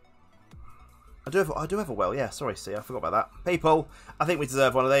 I do have a well. Yeah, sorry, see, I forgot about that. People, I think we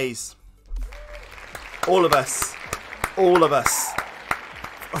deserve one of these. All of us. All of us.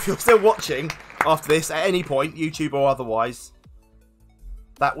 If you're still watching after this, at any point, YouTube or otherwise,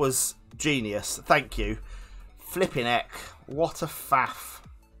 that was genius. Thank you. Flipping heck. What a faff.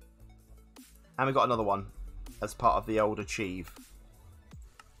 And we got another one as part of the old achieve.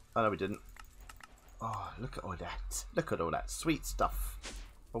 Oh, no, we didn't. Oh, look at all that. Look at all that. Sweet stuff.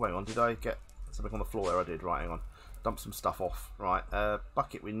 Oh, hang on. Did I get something on the floor there? I did. Right, hang on. Dump some stuff off. Right.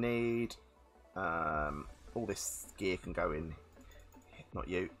 Bucket we need. All this gear can go in. Not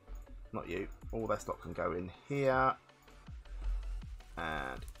you. Not you. All their stock can go in here.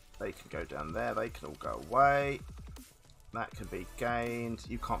 And they can go down there. They can all go away. That can be gained.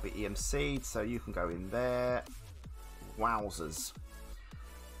 You can't be EMC'd, so you can go in there. Wowzers.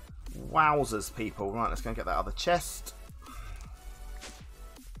 Wowzers, people. Right, let's go and get that other chest.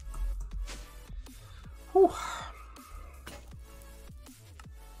 Whew.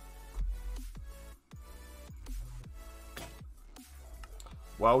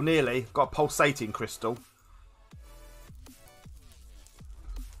 Well, nearly. Got a pulsating crystal.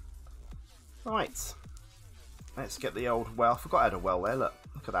 Right. Let's get the old well. I forgot I had a well there. Look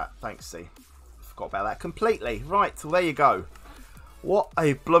at that. Thanks, C. Forgot about that completely. Right, well, there you go. What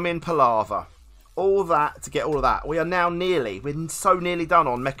a blooming palaver. All that to get all of that. We are now we're so nearly done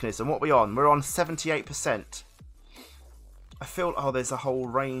on mechanism. What are we on? We're on 78%. I feel, oh, there's a whole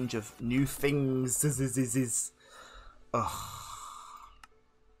range of new things. Ugh.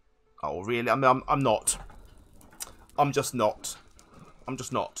 Oh, really? I mean, I'm not. I'm just not. I'm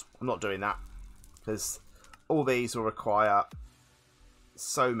not doing that. Because all these will require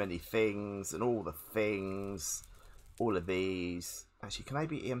so many things, and all the things, all of these. Actually, can they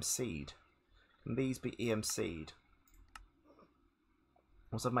be EMC'd? Can these be EMC'd?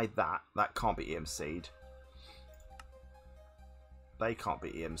 Once I've made that, that can't be EMC'd. They can't be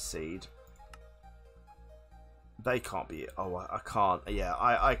EMC'd. They can't be. Oh, I can't. Yeah,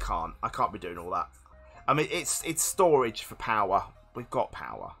 I can't. I can't be doing all that. I mean, it's storage for power. We've got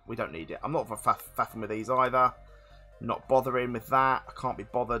power. We don't need it. I'm not faffing with these either. Not bothering with that. I can't be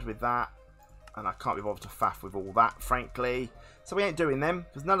bothered with that. And I can't be bothered to faff with all that, frankly. So we ain't doing them,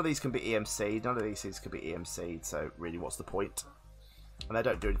 because none of these can be EMC'd. None of these things can be EMC'd. So really, what's the point? And they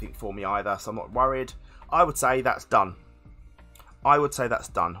don't do anything for me either, so I'm not worried. I would say that's done. I would say that's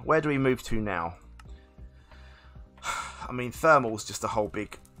done. Where do we move to now? I mean, thermal's just a whole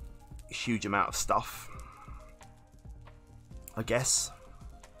big, huge amount of stuff. I guess.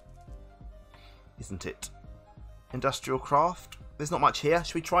 Isn't it? Industrial craft. There's not much here.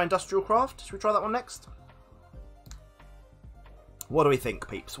 Should we try industrial craft? Should we try that one next? What do we think,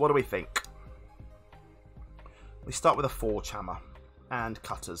 peeps? What do we think? We start with a forge hammer and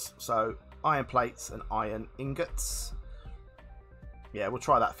cutters. So, iron plates and iron ingots. Yeah, we'll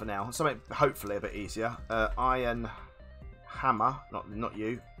try that for now. Something hopefully a bit easier. Iron hammer, not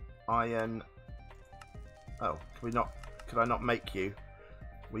you. Iron. Oh, could I not make you?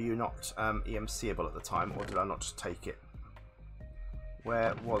 Were you not EMCable at the time, or did I not just take it?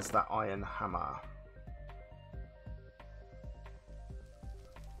 Where was that iron hammer?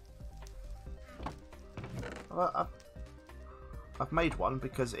 I've made one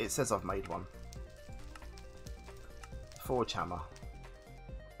because it says I've made one. Forge hammer.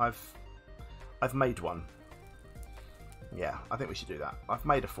 I've made one. Yeah, I think we should do that. I've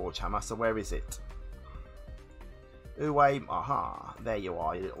made a forge hammer, so where is it? Uwe, aha, there you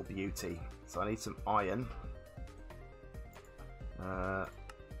are, you little beauty. So I need some iron.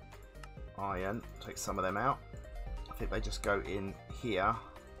 Iron, take some of them out. I think they just go in here.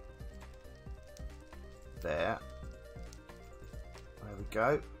 There. There we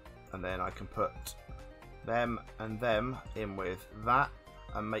go. And then I can put them and them in with that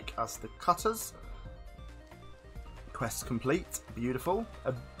and make us the cutters. Quest complete. Beautiful.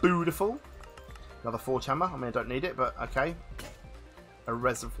 Beautiful. Another forge hammer. I mean, I don't need it, but okay. A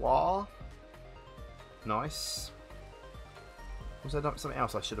reservoir. Nice. Was there something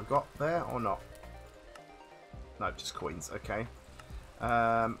else I should have got there or not? No, just coins. Okay.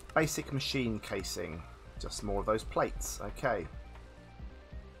 Basic machine casing. Just more of those plates. Okay.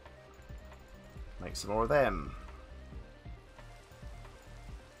 Make some more of them.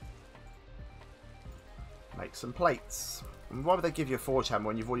 Make some plates. And why would they give you a forge hammer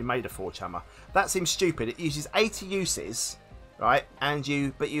when you've already made a forge hammer? That seems stupid. It uses 80 uses, right?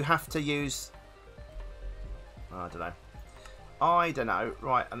 But you have to use. I don't know. I don't know.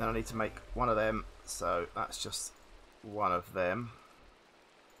 Right, and then I need to make one of them. So that's just one of them.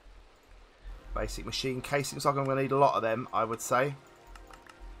 Basic machine casing. Looks like I'm going to need a lot of them, I would say.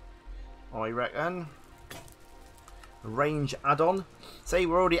 I reckon. Range add-on. See,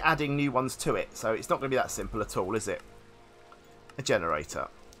 we're already adding new ones to it, so it's not going to be that simple at all, is it? A generator.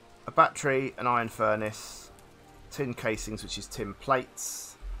 A battery, an iron furnace. Tin casings, which is tin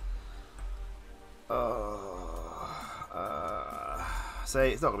plates. See,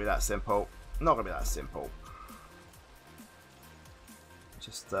 it's not going to be that simple. Not going to be that simple.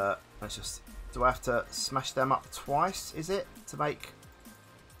 Let's just... Do I have to smash them up twice, is it? To make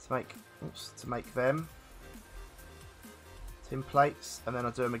them tin plates, and then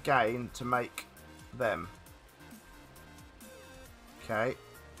I'll do them again to make them. Okay,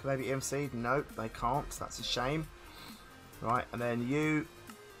 can they be EMC'd? Nope, they can't. That's a shame. Right, and then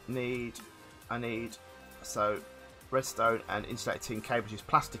I need so redstone and insulated tin cable, which is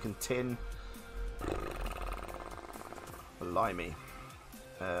plastic and tin. Blimey.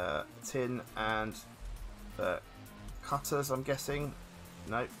 Tin and cutters, I'm guessing.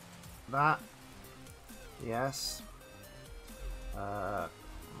 Nope. That. Yes.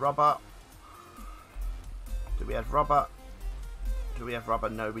 Rubber. Do we have rubber? Do we have rubber?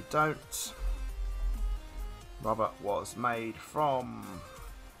 No, we don't. Rubber was made from...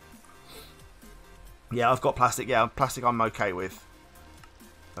 Yeah, I've got plastic. Yeah, plastic I'm okay with.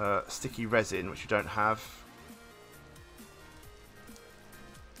 Sticky resin, which we don't have.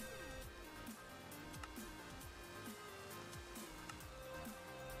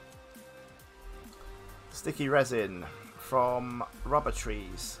 Sticky resin from rubber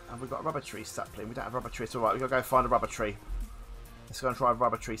trees. Have we got a rubber tree sapling? We don't have rubber trees. Alright, we've got to go find a rubber tree. Let's go and try a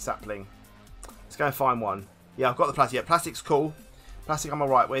rubber tree sapling. Let's go and find one. Yeah, I've got the plastic. Yeah, plastic's cool. Plastic I'm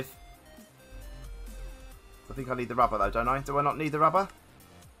alright with. I think I need the rubber though, don't I? Do I not need the rubber?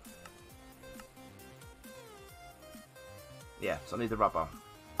 Yeah, so I need the rubber.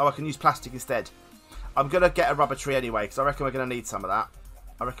 Oh, I can use plastic instead. I'm going to get a rubber tree anyway, because I reckon we're going to need some of that.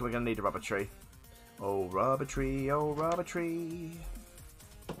 I reckon we're going to need a rubber tree. Oh, rubber tree, oh, rubber tree.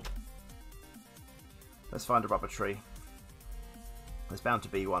 Let's find a rubber tree. There's bound to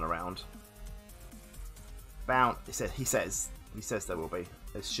be one around. Bound, he says there will be.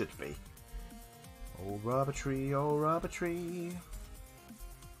 There should be. Oh, rubber tree, oh, rubber tree.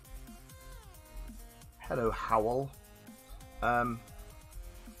 Hello, Howl.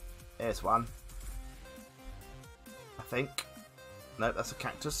 Here's one. I think. No, that's a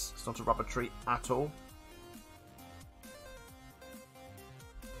cactus. It's not a rubber tree at all.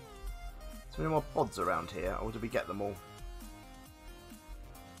 Is there any more pods around here, or did we get them all?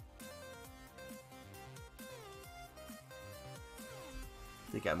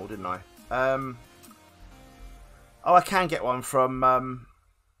 Did get them all, didn't I? Oh, I can get one from.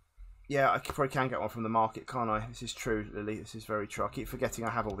 Yeah, I probably can get one from the market, can't I? This is true, Lily. This is very true. I keep forgetting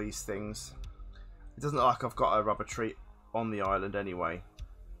I have all these things. It doesn't look like I've got a rubber tree on the island anyway,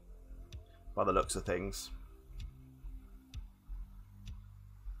 by the looks of things.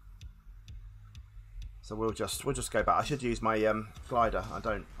 So we'll just go back. I should use my glider. I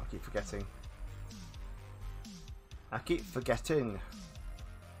don't. I keep forgetting. I keep forgetting.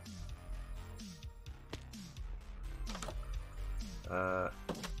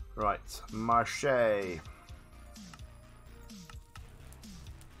 Right, Marche.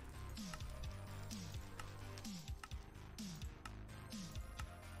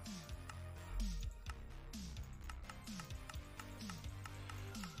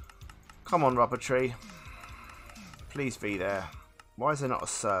 Come on, rubber tree. Please be there. Why is there not a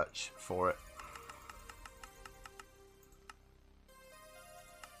search for it?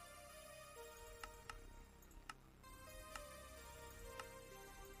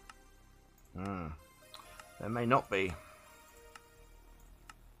 There may not be.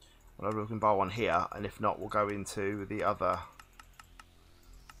 Well, we can buy one here, and if not, we'll go into the other.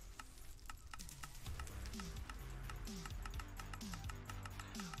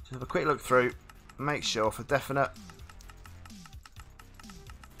 Just have a quick look through, make sure for definite.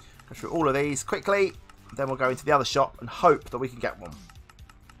 Go through all of these quickly, then we'll go into the other shop and hope that we can get one.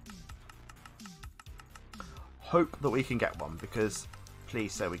 Hope that we can get one, because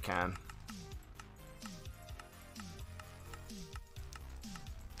please say we can.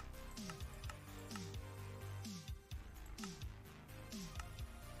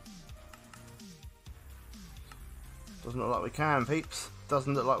 Doesn't look like we can, peeps.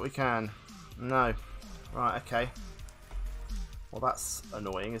 Doesn't look like we can. No. Right, okay. Well, that's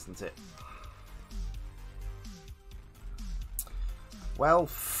annoying, isn't it? Well,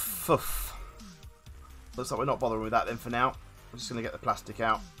 fuff. Looks like we're not bothering with that then for now. We're just going to get the plastic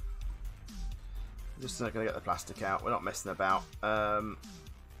out. We're just going to get the plastic out. We're not messing about.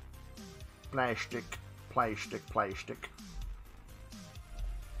 Plastic. Plastic. Plastic.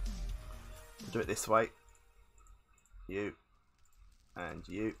 We'll do it this way. You and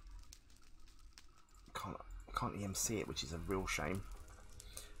you. Can't EMC it, which is a real shame.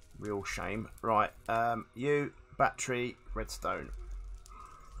 Real shame. Right, you, battery, redstone.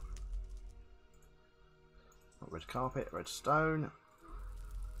 Not red carpet, redstone.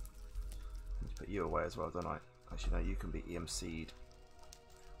 Need to put you away as well, don't I? Actually, no, you can be EMC'd.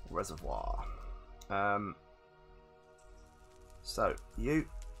 Reservoir. So you.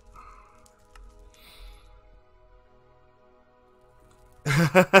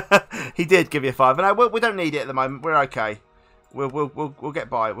 He did give you a 5. No, we don't need it at the moment. We're okay. We'll get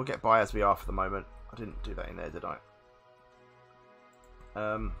by. We'll get by as we are for the moment. I didn't do that in there, did I?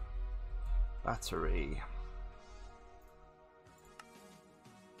 Battery.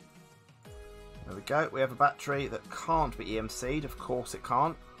 There we go. We have a battery that can't be EMC'd. Of course it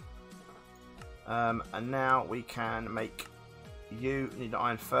can't. And now we can make you need an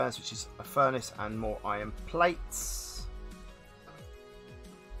iron furnace, which is a furnace and more iron plates.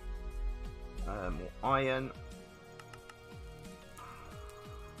 More iron.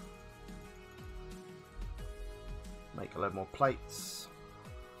 Make a load more plates.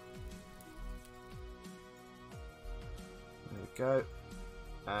 There we go.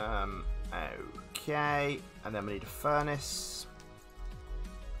 Okay, and then we need a furnace.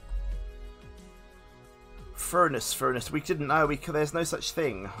 Furnace. We didn't know. There's no such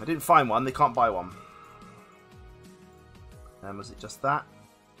thing. I didn't find one. They can't buy one. Was it just that?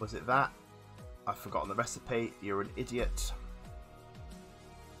 Was it that? I've forgotten the recipe. You're an idiot.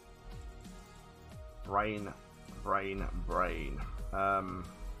 Brain. What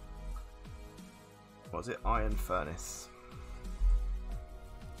was it? Iron furnace.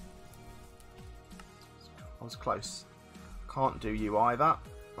 I was close. Can't do you either.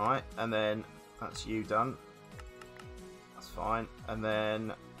 Right, and then that's you done. That's fine. And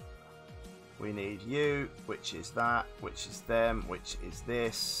then we need you, which is that, which is them, which is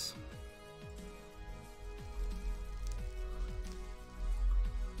this.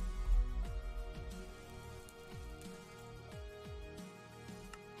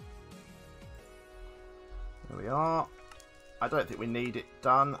 There we are. I don't think we need it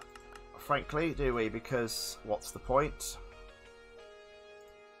done, frankly, do we? Because what's the point?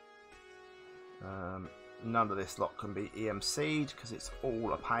 None of this lot can be EMC'd because it's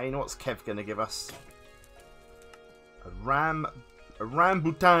all a pain. What's Kev going to give us? A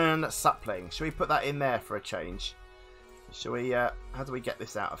rambutan sapling. Should we put that in there for a change? Shall we? How do we get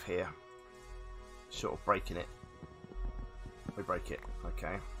this out of here? Short of breaking it. We break it.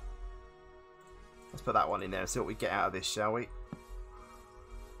 Okay. Let's put that one in there and see what we get out of this, shall we?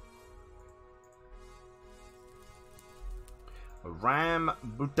 A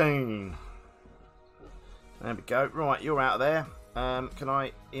rambutan. There we go. Right, you're out of there. Can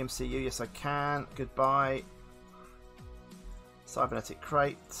I EMC you? Yes, I can. Goodbye. Cybernetic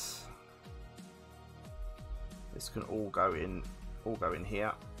crate. This can all go in. All go in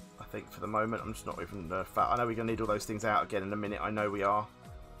here. I think for the moment. I'm just not even. I know we're gonna need all those things out again in a minute. I know we are.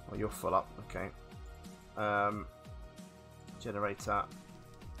 Oh, you're full up. Okay. Generator.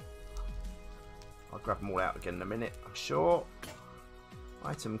 I'll grab them all out again in a minute. I'm sure.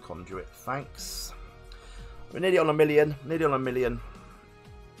 Item conduit. Thanks. We're nearly on a million. Nearly on a million.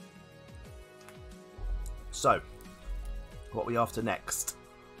 So, what are we after next?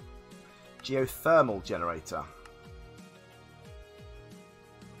 Geothermal generator.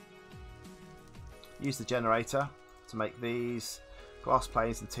 Use the generator to make these glass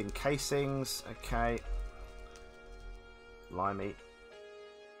planes and tin casings. Okay. Limey.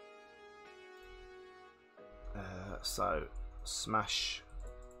 So, smash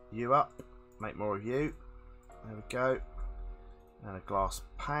you up. Make more of you. There we go. And a glass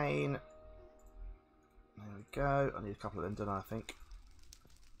pane. There we go. I need a couple of them, don't I think?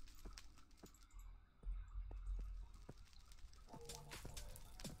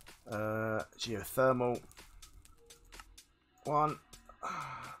 Geothermal. One.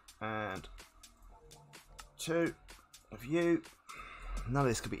 And two of you. None of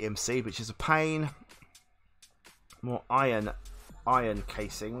this could be MC, which is a pain. More iron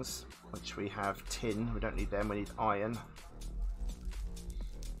casings, which we have tin. We don't need them, we need iron.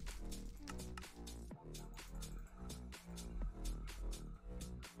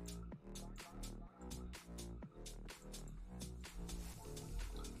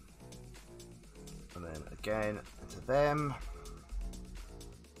 And then again to them.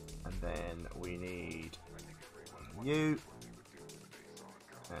 And then we need you.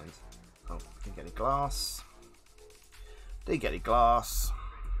 And oh, didn't get any glass. Didn't get any glass.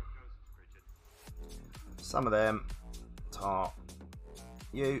 Some of them. Tar.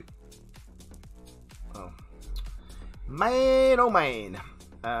 You. Oh. Main, oh main.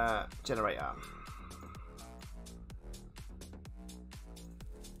 Generator.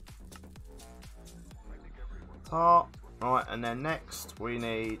 Tar. Right, and then next we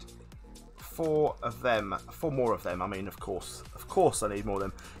need 4 of them. 4 more of them. I mean, of course I need more of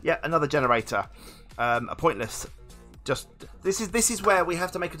them. Yeah, another generator. A pointless. Just this is where we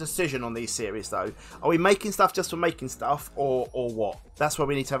have to make a decision on these series, though. Are we making stuff just for making stuff, or what? That's where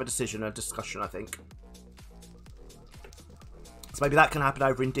we need to have a decision, a discussion, I think. So maybe that can happen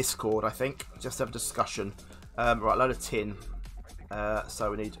over in Discord, I think. Just have a discussion. Right, load of tin.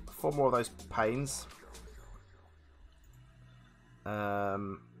 So we need 4 more of those panes.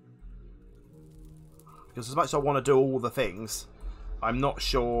 Because as much as I want to do all the things, I'm not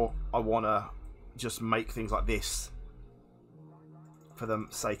sure I want to just make things like this for the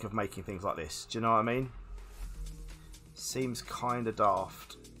sake of making things like this. Do you know what I mean? Seems kind of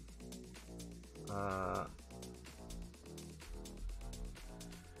daft. Alright,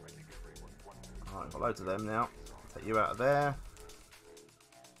 got loads of them now. Take you out of there.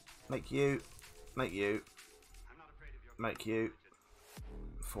 Make you. Make you. Make you.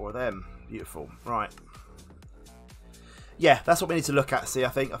 4 of them. Beautiful. Right. Yeah, that's what we need to look at. See, I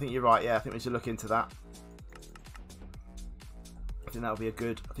think you're right. Yeah, I think we need to look into that. I think that'll be a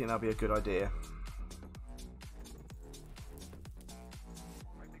good. I think that'll be a good idea.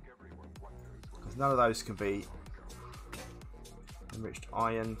 Because none of those can be Enriched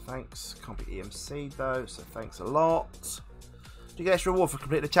iron, thanks. Can't be EMC though, so thanks a lot. Do you get extra reward for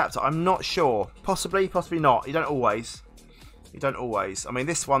completing the chapter? I'm not sure. Possibly, possibly not. You don't always. You don't always. I mean,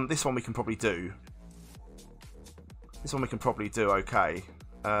 this one we can probably do. This one we can probably do okay.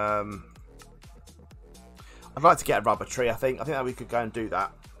 I'd like to get a rubber tree, I think that we could go and do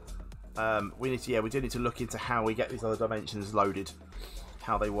that. We need to, yeah, we do need to look into how we get these other dimensions loaded,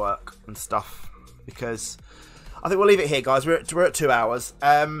 how they work and stuff, because I think we'll leave it here, guys. We're at 2 hours.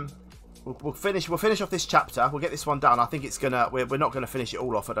 We'll finish off this chapter. We'll get this one done. I think it's gonna. We're not gonna finish it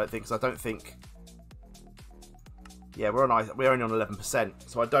all off. I don't think. Because I don't think. Yeah, we're only on 11%.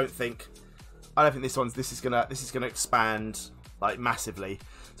 So I don't think this is gonna expand like massively.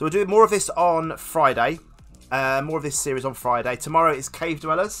 So we'll do more of this on Friday. More of this series on Friday. Tomorrow is Cave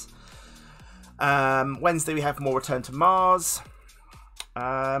Dwellers. Wednesday we have more Return to Mars.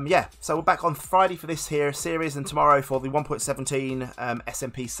 Yeah, so we're back on Friday for this here series, and tomorrow for the 1.17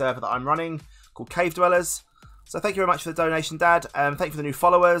 SMP server that I'm running called Cave Dwellers. So thank you very much for the donation, Dad. Thank you for the new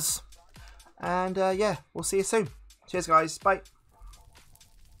followers. And yeah, we'll see you soon. Cheers, guys. Bye.